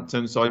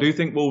Southampton. So I do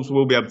think Wolves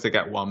will be able to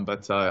get 1.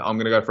 But I'm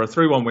going to go for a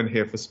 3-1 win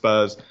here for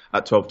Spurs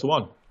at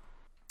 12-1.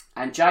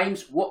 And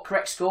James, what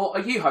correct score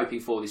are you hoping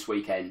for this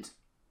weekend?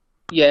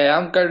 Yeah,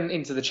 I'm going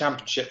into the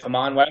Championship for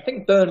mine, where I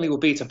think Burnley will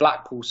beat a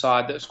Blackpool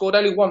side that have scored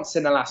only once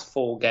in the last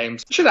 4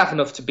 games. Should have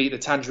enough to beat the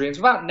Tangerines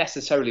without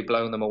necessarily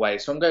blowing them away.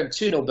 So I'm going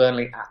 2-0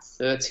 Burnley at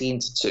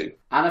 13-2.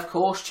 And of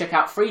course, check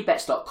out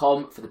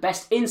freebets.com for the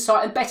best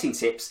insight and betting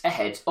tips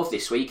ahead of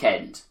this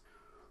weekend.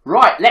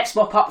 Right, let's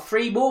mop up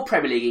 3 more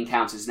Premier League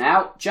encounters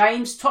now.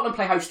 James, Tottenham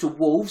play host to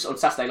Wolves on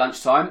Saturday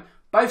lunchtime.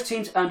 Both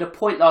teams earned a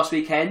point last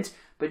weekend.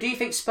 But do you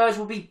think Spurs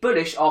will be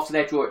bullish after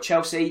their draw at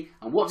Chelsea?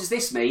 And what does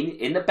this mean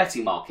in the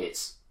betting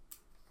markets?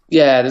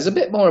 Yeah, there's a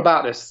bit more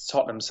about this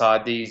Tottenham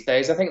side these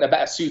days. I think they're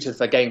better suited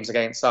for games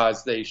against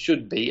sides they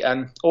should be.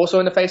 And also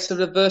in the face of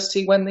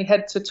adversity when they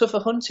head to tougher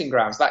hunting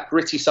grounds. That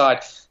gritty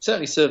side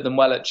certainly served them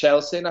well at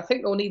Chelsea. And I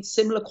think they'll need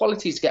similar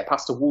qualities to get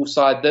past the Wolves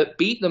side that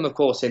beat them, of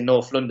course, in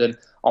North London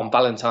on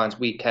Valentine's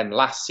weekend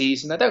last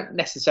season. I don't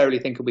necessarily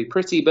think it'll be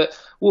pretty, but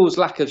Wolves'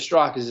 lack of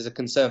strikers is a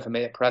concern for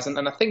me at present.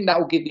 And I think that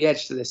will give the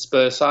edge to this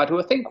Spurs side, who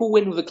I think will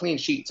win with a clean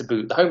sheet to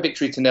boot. The home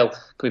victory to 0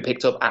 can be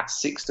picked up at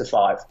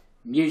 6-5.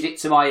 Music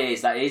to my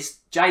ears, that is.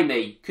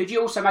 Jamie, could you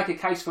also make a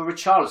case for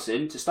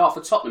Richarlison to start for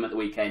Tottenham at the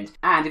weekend?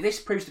 And if this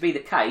proves to be the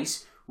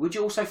case, would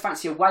you also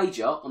fancy a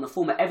wager on the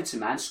former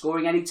Everton man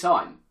scoring any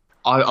time?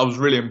 I was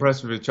really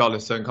impressed with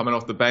Richarlison coming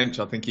off the bench.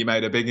 I think he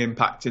made a big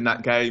impact in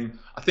that game.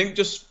 I think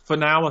just for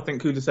now, I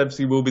think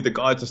Kulusevski will be the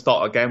guy to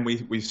start again.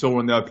 We saw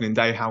on the opening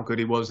day how good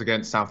he was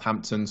against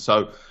Southampton.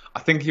 So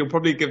I think he'll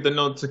probably give the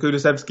nod to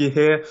Kulusevski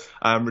here.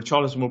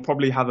 Richarlison will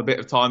probably have a bit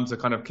of time to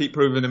kind of keep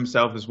proving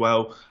himself as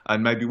well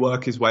and maybe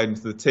work his way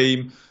into the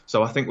team.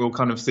 So I think we'll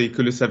kind of see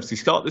Kulusevski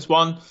start this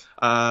one.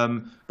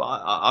 But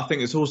I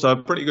think it's also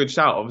a pretty good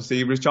shout.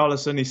 Obviously,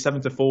 Richarlison, he's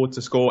 7-4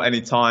 to score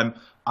any time.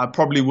 I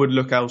probably would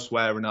look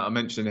elsewhere, and I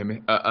mentioned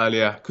him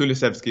earlier.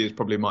 Kulusevski is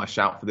probably my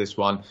shout for this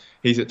one.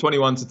 He's at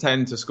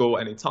 21-10 to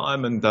score any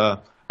time, and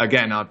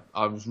again,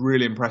 I was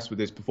really impressed with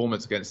his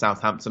performance against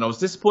Southampton. I was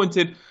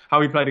disappointed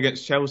how he played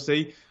against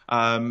Chelsea,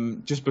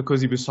 just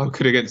because he was so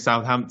good against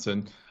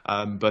Southampton.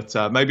 But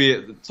maybe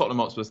at the Tottenham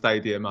Hotspur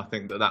Stadium, I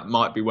think that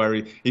might be where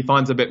he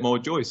finds a bit more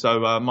joy.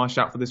 So my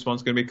shout for this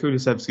one's going to be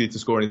Kulusevski to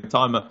score any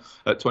time at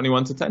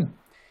 21-10.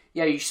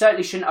 Yeah, you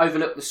certainly shouldn't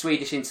overlook the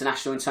Swedish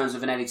international in terms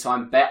of an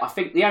anytime bet. I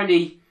think the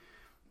only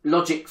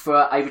logic for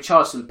a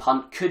Richarlison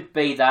punt could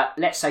be that,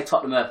 let's say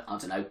Tottenham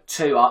are,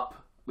 2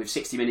 up with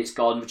 60 minutes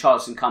gone,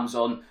 Richarlison comes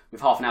on with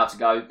half an hour to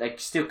go, there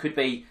still could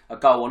be a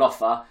goal on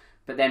offer.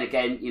 But then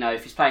again,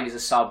 if he's playing as a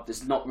sub,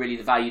 there's not really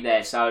the value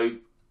there. So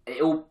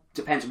it all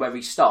depends on whether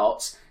he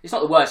starts. It's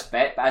not the worst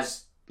bet, but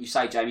as you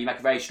say, Jamie, you make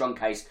a very strong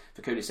case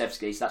for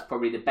Kulusevski, so that's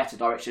probably the better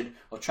direction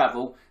of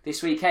travel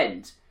this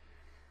weekend.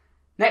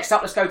 Next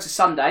up, let's go to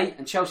Sunday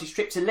and Chelsea's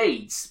trip to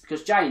Leeds.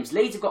 Because, James,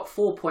 Leeds have got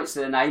 4 points to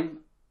their name.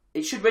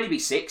 It should really be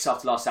 6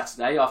 after last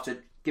Saturday,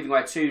 after giving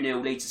away a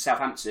 2-0 lead to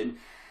Southampton.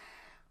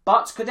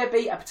 But could there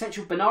be a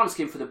potential banana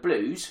skin for the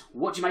Blues?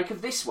 What do you make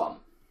of this one?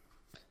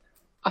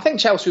 I think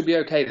Chelsea will be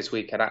okay this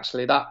weekend,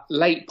 actually. That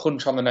late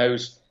punch on the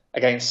nose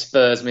against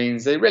Spurs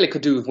means they really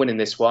could do with winning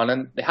this one,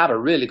 and they have a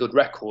really good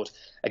record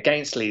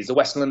against Leeds. The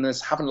West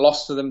Londoners haven't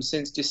lost to them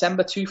since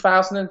December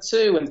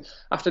 2002, and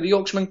after the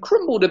Yorkshiremen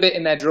crumbled a bit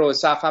in their draw with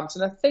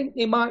Southampton, I think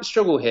they might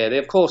struggle here. They,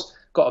 of course,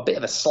 got a bit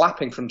of a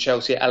slapping from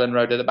Chelsea at Ellen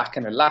Road at the back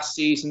end of last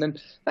season, and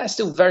that's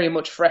still very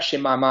much fresh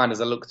in my mind as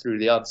I look through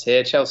the odds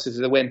here. Chelsea for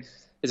the win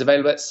is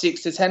available at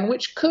 6-10,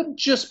 which could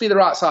just be the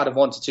right side of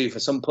 1-2 for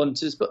some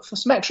punters. But for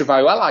some extra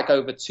value, I like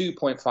over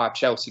 2.5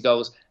 Chelsea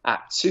goals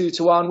at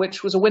 2-1,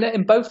 which was a winner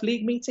in both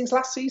league meetings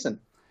last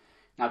season.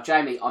 Now,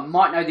 Jamie, I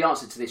might know the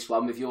answer to this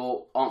one with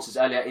your answers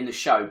earlier in the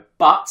show,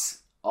 but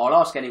I'll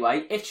ask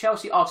anyway. If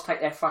Chelsea are to take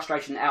their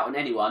frustration out on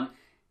anyone,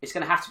 it's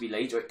going to have to be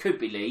Leeds, or it could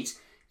be Leeds.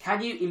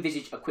 Can you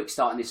envisage a quick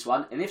start in this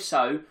one? And if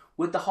so,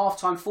 would the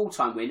half-time,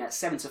 full-time win at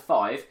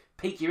 7-5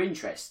 pique your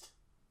interest?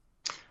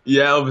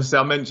 Yeah, obviously,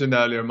 I mentioned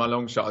earlier in my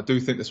long shot, I do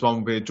think this one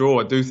will be a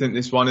draw. I do think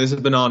this one is a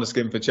banana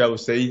skin for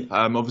Chelsea.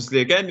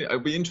 Obviously, again,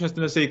 it'll be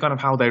interesting to see kind of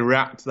how they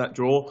react to that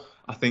draw.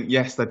 I think,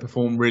 yes, they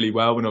performed really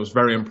well and I was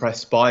very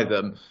impressed by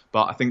them.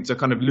 But I think to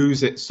kind of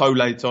lose it so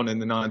late on in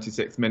the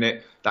 96th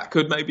minute, that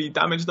could maybe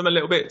damage them a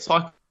little bit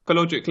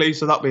psychologically.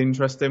 So that'll be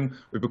interesting.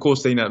 We've, of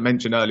course, seen it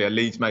mentioned earlier,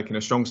 Leeds making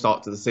a strong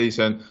start to the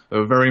season. They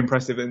were very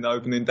impressive in the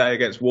opening day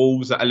against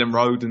Wolves at Ellen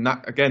Road. And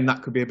that, again,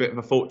 that could be a bit of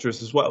a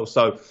fortress as well.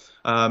 So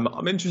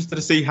I'm interested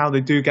to see how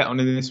they do get on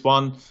in this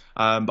one.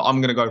 But I'm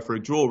going to go for a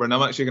draw. And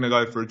I'm actually going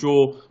to go for a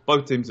draw.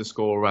 Both teams to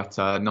score at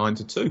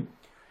 9-2.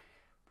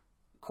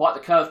 Quite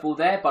the curveball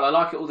there, but I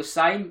like it all the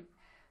same.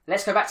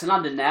 Let's go back to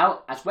London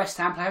now, as West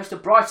Ham play host to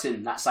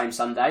Brighton that same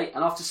Sunday.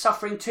 And after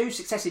suffering 2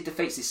 successive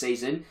defeats this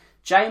season,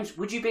 James,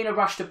 would you be in a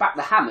rush to back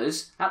the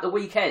Hammers at the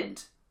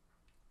weekend?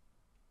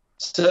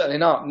 Certainly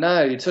not.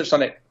 No, you touched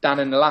on it, Dan,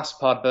 in the last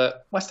pod,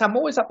 but West Ham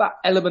always have that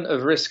element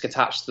of risk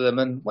attached to them.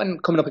 And when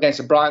coming up against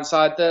a Brighton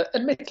side that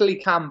admittedly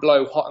can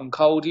blow hot and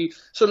cold, you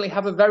suddenly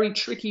have a very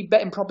tricky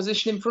betting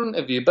proposition in front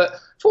of you. But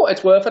for what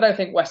it's worth, I don't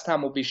think West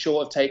Ham will be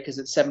short of takers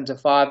at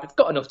 7-5. They've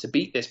got enough to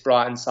beat this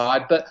Brighton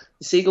side, but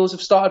the Seagulls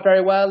have started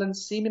very well and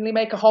seemingly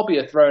make a hobby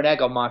of throwing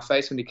egg on my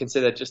face when you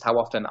consider just how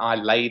often I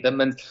lay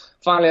them. And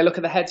finally, a look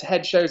at the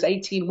head-to-head shows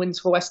 18 wins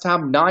for West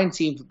Ham,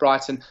 19 for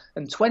Brighton,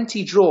 and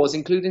 20 draws,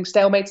 including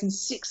stalemates in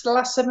 6 of the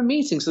last 7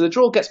 meetings. So the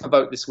draw gets my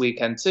vote this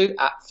weekend too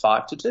at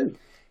 5-2.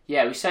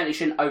 Yeah, we certainly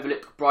shouldn't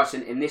overlook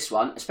Brighton in this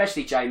one,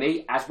 especially,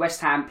 Jamie, as West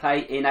Ham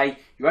play in a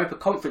Europa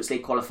Conference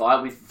League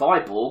qualifier with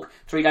Viborg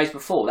 3 days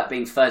before, that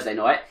being Thursday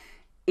night.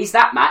 Is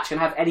that match going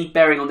to have any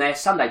bearing on their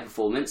Sunday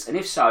performance? And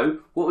if so,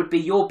 what would be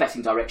your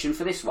betting direction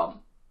for this one?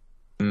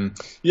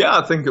 Yeah,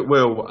 I think it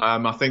will.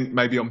 I think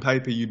maybe on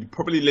paper you'd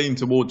probably lean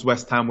towards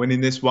West Ham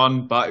winning this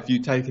one, but if you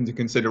take into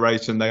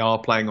consideration they are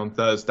playing on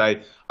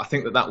Thursday, I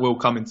think that will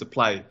come into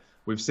play.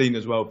 We've seen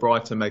as well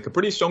Brighton make a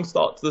pretty strong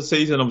start to the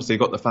season. Obviously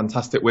got the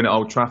fantastic win at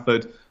Old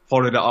Trafford,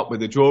 followed it up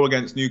with a draw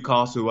against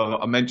Newcastle, who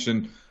I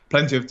mentioned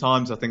plenty of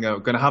times. I think are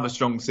going to have a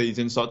strong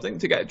season, so I think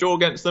to get a draw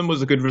against them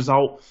was a good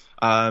result.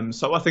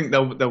 So I think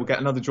they'll get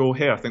another draw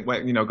here. I think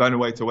going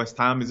away to West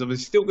Ham is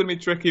obviously still going to be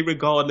tricky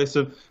regardless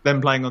of them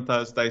playing on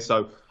Thursday.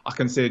 So I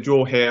can see a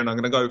draw here, and I'm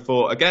going to go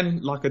for,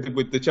 again, like I did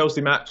with the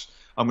Chelsea match,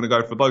 I'm going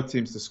to go for both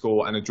teams to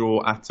score and a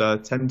draw at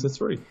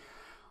 10-3.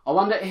 I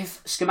wonder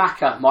if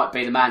Scamacca might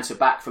be the man to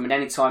back from an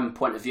anytime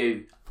point of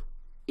view.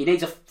 He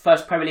needs a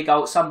first Premier League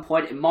goal at some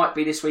point. It might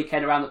be this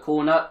weekend around the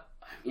corner.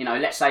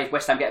 let's say if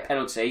West Ham get a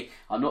penalty,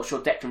 I'm not sure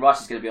Declan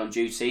Rice is going to be on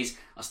duties.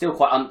 I still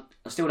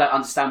don't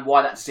understand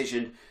why that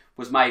decision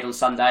was made on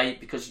Sunday,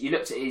 because you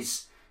looked at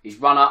his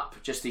run up,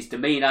 just his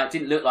demeanour. It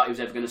didn't look like he was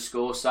ever going to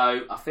score.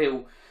 So I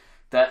feel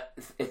that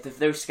if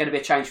there's going to be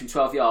a change from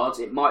 12 yards,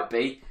 it might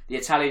be the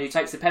Italian who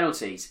takes the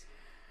penalties.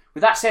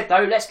 With that said,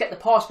 though, let's get the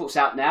passports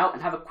out now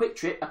and have a quick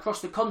trip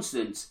across the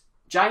continent.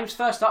 James,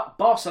 first up,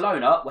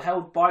 Barcelona were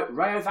held by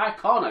Rayo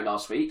Vallecano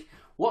last week.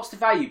 What's the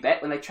value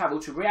bet when they travel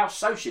to Real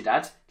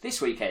Sociedad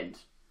this weekend?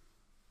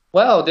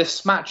 Well,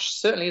 this match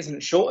certainly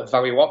isn't short of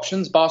value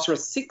options. Barca are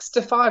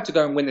 6-5 to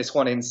go and win this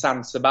one in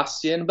San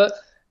Sebastian, but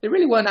they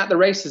really weren't at the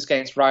races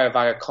against Rayo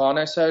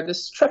Vallecano, so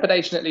there's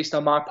trepidation, at least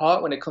on my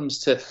part, when it comes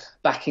to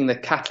backing the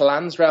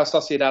Catalans. Real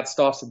Sociedad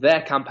started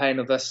their campaign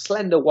with a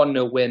slender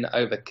 1-0 win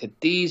over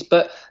Cadiz,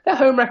 but their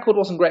home record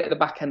wasn't great at the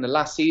back end of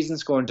last season,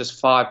 scoring just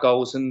 5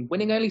 goals and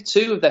winning only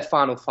 2 of their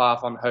final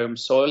 5 on home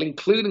soil,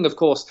 including, of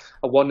course,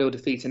 a 1-0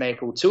 defeat in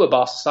April to a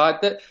Barca side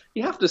that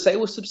you have to say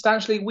was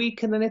substantially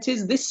weaker than it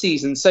is this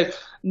season. So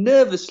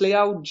nervously,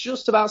 I'll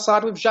just about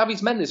side with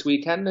Xavi's men this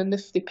weekend, and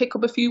if they pick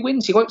up a few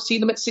wins, you won't see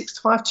them at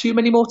 6-5 too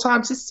many more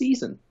times this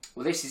season.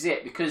 Well, this is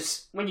it,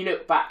 because when you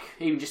look back,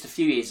 even just a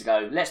few years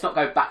ago, let's not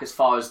go back as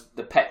far as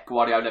the Pep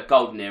Guardiola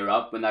golden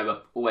era, when they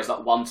were always like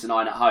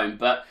 1-9 at home,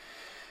 but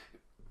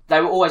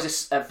they were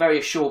always a very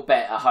assured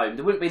bet at home.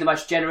 They wouldn't be the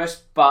most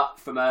generous, but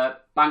from a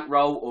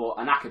bankroll or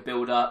an ACCA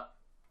builder,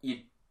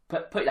 you'd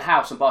put the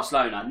house on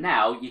Barcelona.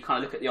 Now, you kind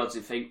of look at the odds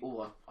and think,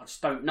 I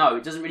just don't know.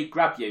 It doesn't really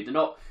grab you. They're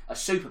not a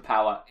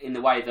superpower in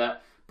the way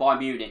that Bayern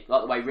Munich,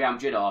 like the way Real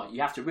Madrid are.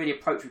 You have to really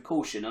approach with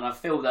caution, and I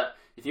feel that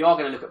if you are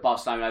going to look at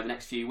Barcelona over the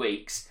next few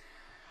weeks,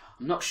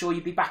 I'm not sure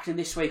you'd be backing them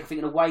this week. I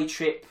think an away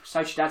trip,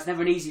 Sociedad's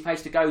never an easy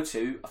place to go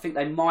to. I think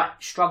they might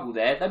struggle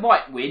there. They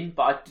might win,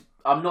 but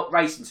I'm not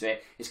racing to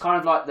it. It's kind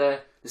of like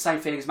the same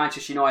feeling as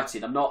Manchester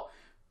United. I'm not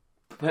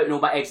putting all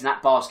my eggs in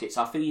that basket.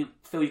 So I feel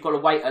you've got to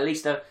wait at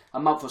least a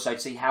month or so to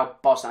see how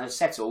Barcelona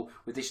settle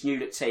with this new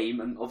look team,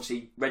 and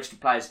obviously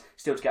registered players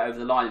still to get over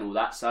the line and all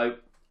that. So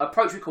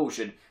approach with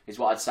caution is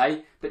what I'd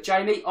say. But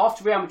Jamie,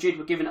 after Real Madrid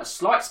were given a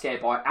slight scare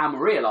by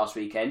Almeria last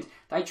weekend,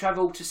 they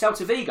travelled to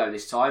Celta Vigo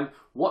this time.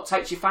 What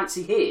takes your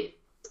fancy here?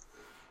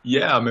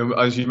 Yeah, I mean,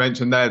 as you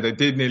mentioned there, they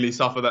did nearly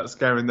suffer that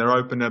scare in their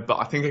opener, but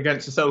I think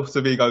against the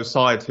Celta Vigo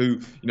side, who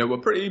were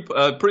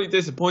pretty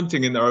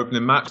disappointing in their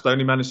opening match, they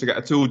only managed to get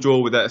a 2-2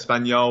 draw with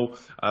Espanyol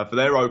for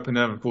their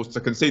opener, and of course to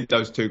concede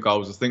those 2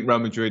 goals. I think Real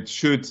Madrid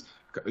should,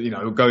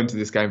 go into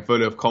this game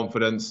full of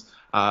confidence,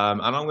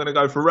 and I'm going to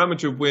go for Real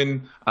Madrid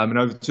win and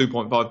over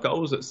 2.5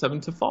 goals at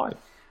 7-5.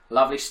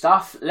 Lovely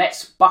stuff.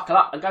 Let's buckle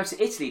up and go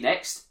to Italy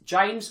next.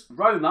 James,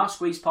 Roma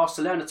squeezed past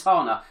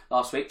Salernitana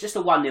last week, just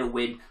a 1-0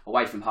 win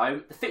away from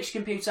home. The fixture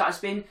computer has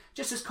been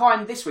just as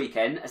kind this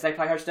weekend as they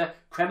play host to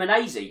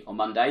Cremonese on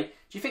Monday.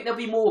 Do you think there'll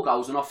be more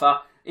goals on offer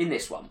in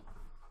this one?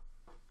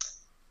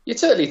 You'd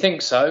certainly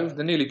think so.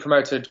 The newly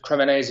promoted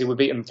Cremonese were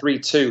beaten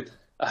 3-2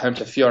 at home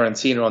to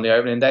Fiorentina on the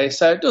opening day,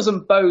 so it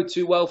doesn't bode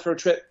too well for a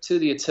trip to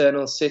the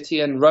Eternal City,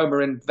 and Roma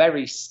are in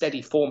very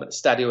steady form at the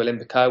Stadio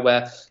Olimpico,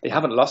 where they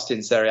haven't lost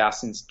in Serie A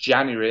since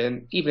January,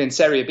 and even in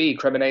Serie B,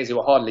 Cremonese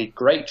were hardly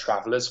great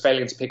travellers,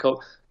 failing to pick up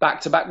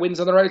back-to-back wins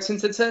on the road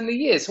since the turn of the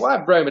year. So I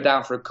have Roma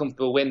down for a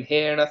comfortable win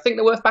here, and I think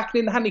they're worth backing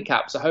in the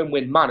handicaps. A home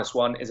win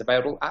 -1 is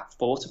available at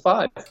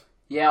 4-5.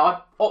 Yeah,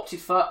 I opted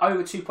for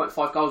over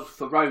 2.5 goals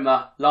for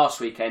Roma last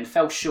weekend,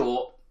 fell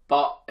short.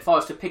 But if I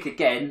was to pick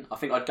again, I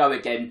think I'd go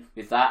again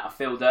with that. I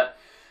feel that,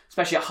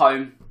 especially at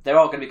home, there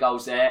are going to be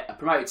goals there. A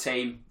promoted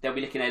team, they'll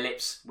be licking their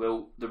lips,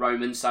 will the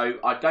Romans. So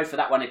I'd go for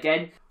that one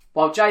again.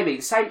 While Jamie,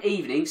 the same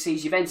evening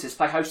sees Juventus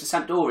play host to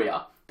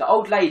Sampdoria. The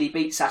old lady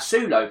beat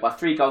Sassuolo by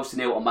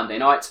 3-0 on Monday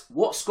night.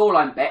 What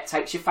scoreline bet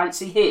takes your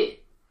fancy here?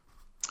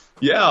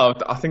 Yeah,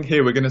 I think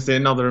here we're going to see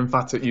another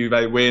emphatic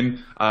Juve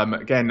win.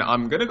 Again,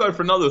 I'm going to go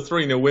for another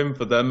 3-0 win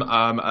for them,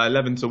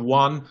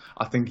 11-1.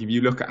 I think if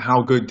you look at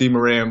how good Di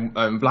Maria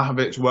and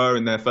Vlahovic were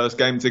in their first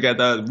game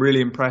together,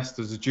 really impressed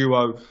as a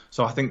duo.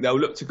 So I think they'll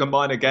look to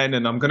combine again,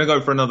 and I'm going to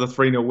go for another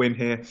 3-0 win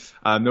here.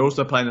 They're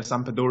also playing a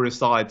Sampdoria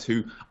side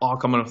who are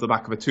coming off the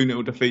back of a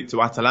 2-0 defeat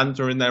to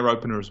Atalanta in their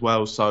opener as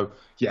well. So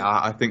yeah,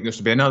 I think there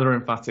should be another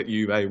emphatic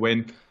Juve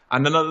win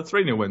and another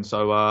 3-0 win.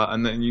 So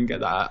and then you can get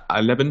that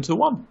at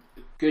 11-1.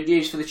 Good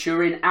news for the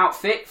Turin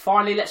outfit.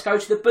 Finally, let's go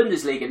to the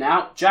Bundesliga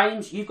now.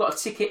 James, you've got a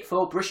ticket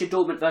for Borussia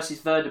Dortmund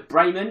versus Werder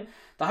Bremen.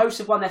 The hosts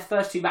have won their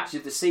first 2 matches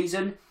of the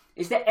season.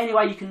 Is there any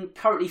way you can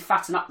currently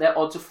fatten up their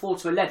odds of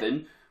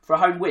 4-11 for a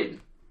home win?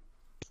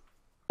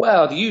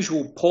 Well, the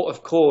usual port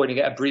of call when you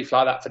get a brief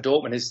like that for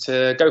Dortmund is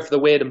to go for the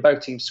weird and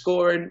both teams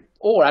scoring,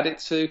 or add it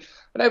to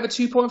an over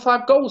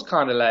 2.5 goals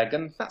kind of leg.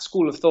 And that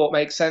school of thought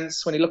makes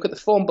sense when you look at the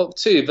form book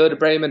too. Werder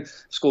Bremen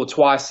scored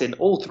twice in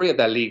all 3 of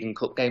their League and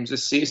Cup games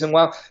this season,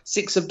 while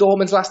 6 of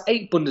Dortmund's last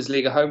 8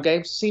 Bundesliga home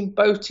games have seen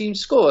both teams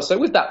score. So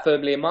with that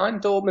firmly in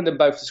mind, Dortmund and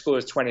both the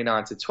scorers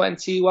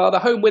 29-20, while the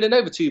home win and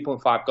over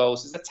 2.5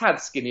 goals is a tad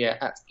skinnier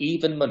at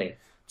even money.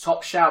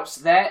 Top shouts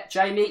there.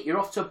 Jamie, you're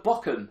off to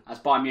Bochum as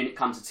Bayern Munich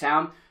come to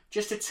town.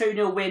 Just a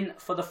 2-0 win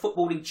for the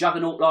footballing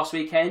juggernaut last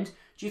weekend.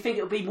 Do you think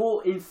it'll be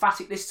more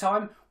emphatic this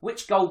time?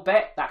 Which goal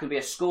bet, that can be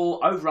a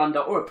score, over-under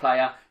or a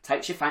player,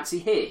 takes your fancy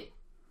here?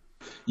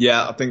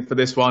 Yeah, I think for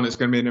this one, it's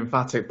going to be an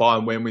emphatic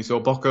Bayern win. We saw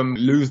Bochum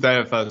lose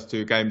their first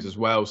two games as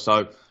well.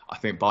 So I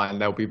think Bayern,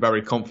 they'll be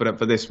very confident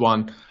for this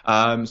one. So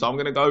I'm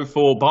going to go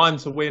for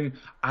Bayern to win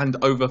and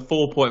over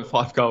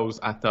 4.5 goals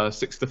at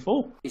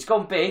 6-4. It's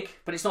gone big,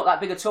 but it's not that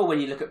big at all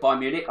when you look at Bayern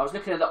Munich. I was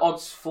looking at the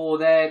odds for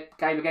their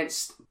game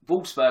against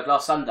Wolfsburg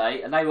last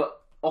Sunday, and they were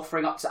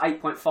offering up to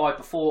 8.5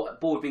 before a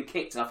ball had been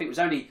kicked, and I think it was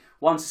only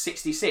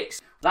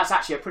 1-66. That's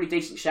actually a pretty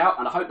decent shout,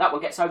 and I hope that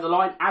one gets over the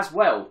line as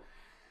well.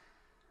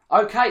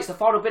 Okay, it's the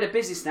final bit of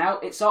business now.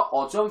 It's our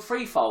odds on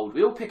threefold.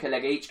 We all pick a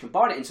leg each,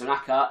 combine it into an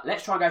acca.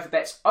 Let's try and go for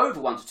bets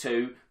over 1 to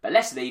 2, but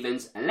less than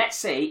evens, and let's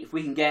see if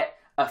we can get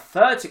a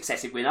third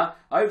successive winner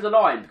over the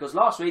line, because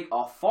last week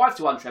our 5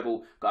 to 1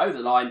 treble got over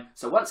the line.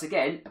 So once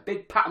again, a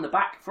big pat on the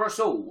back for us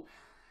all.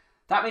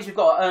 That means we've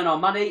got to earn our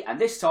money, and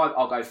this time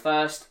I'll go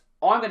first.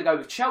 I'm going to go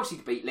with Chelsea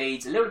to beat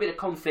Leeds. A little bit of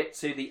conflict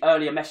to the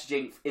earlier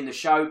messaging in the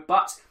show,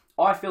 but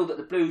I feel that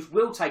the Blues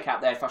will take out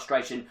their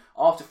frustration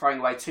after throwing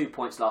away 2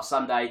 points last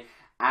Sunday.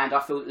 And I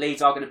feel that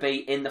Leeds are going to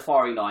be in the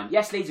firing line.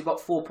 Yes, Leeds have got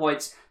 4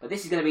 points, but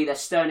this is going to be their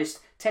sternest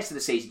test of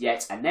the season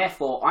yet. And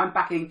therefore, I'm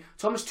backing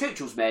Thomas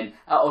Tuchel's men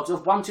at odds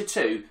of 1 to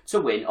 2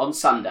 to win on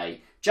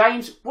Sunday.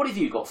 James, what have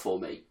you got for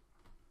me?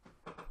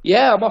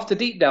 Yeah, I'm off to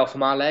Deepdale for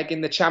my leg in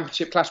the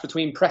championship clash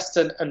between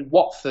Preston and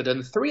Watford.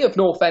 And 3 of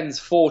North End's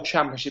 4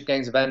 championship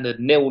games have ended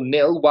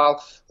 0-0,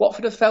 while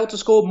Watford have failed to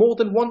score more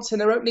than once in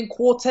their opening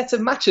quartet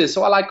of matches.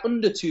 So I like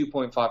under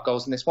 2.5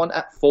 goals in this one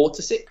at 4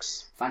 to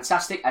 6.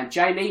 Fantastic. And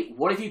Jamie,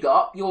 what have you got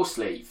up your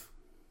sleeve?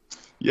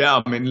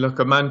 Yeah, I mean, look,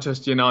 a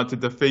Manchester United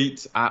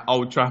defeat at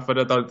Old Trafford.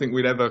 I don't think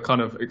we'd ever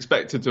kind of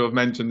expected to have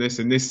mentioned this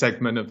in this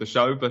segment of the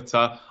show, but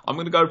I'm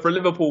going to go for a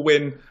Liverpool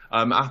win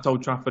at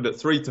Old Trafford at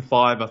 3 to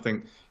 5. I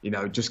think, you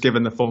know, just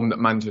given the form that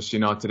Manchester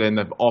United in,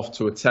 they're off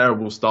to a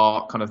terrible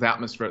start. Kind of the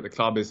atmosphere at the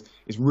club is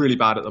really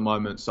bad at the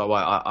moment. So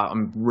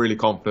I'm really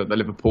confident that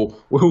Liverpool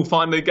will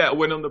finally get a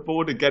win on the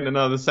board. Again,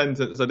 another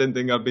sentence I didn't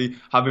think I'd be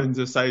having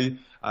to say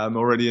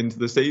already into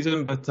the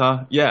season.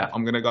 But yeah,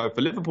 I'm going to go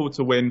for Liverpool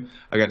to win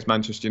against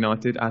Manchester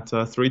United at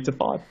 3 to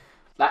 5.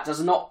 That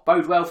does not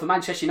bode well for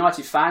Manchester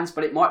United fans,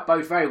 but it might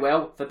bode very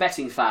well for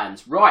betting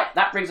fans. Right,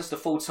 that brings us to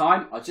full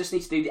time. I just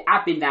need to do the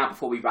admin now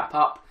before we wrap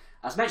up.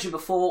 As mentioned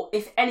before,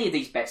 if any of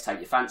these bets take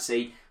your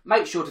fancy,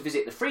 make sure to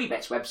visit the Free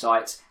Bets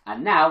website.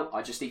 And now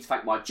I just need to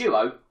thank my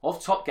duo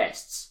of top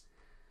guests.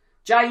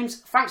 James,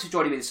 thanks for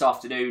joining me this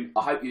afternoon.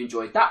 I hope you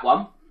enjoyed that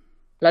one.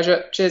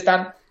 Pleasure. Cheers,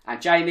 Dan.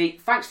 And Jamie,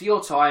 thanks for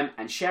your time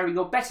and sharing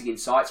your betting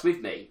insights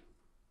with me.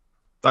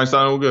 Thanks,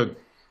 Dan. All good.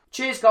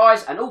 Cheers,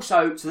 guys, and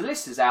also to the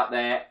listeners out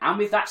there. And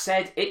with that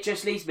said, it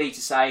just leaves me to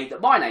say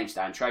that my name's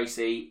Dan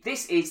Tracy.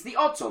 This is the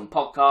Odds On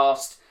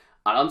Podcast.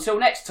 And until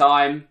next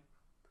time,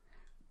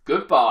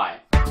 goodbye.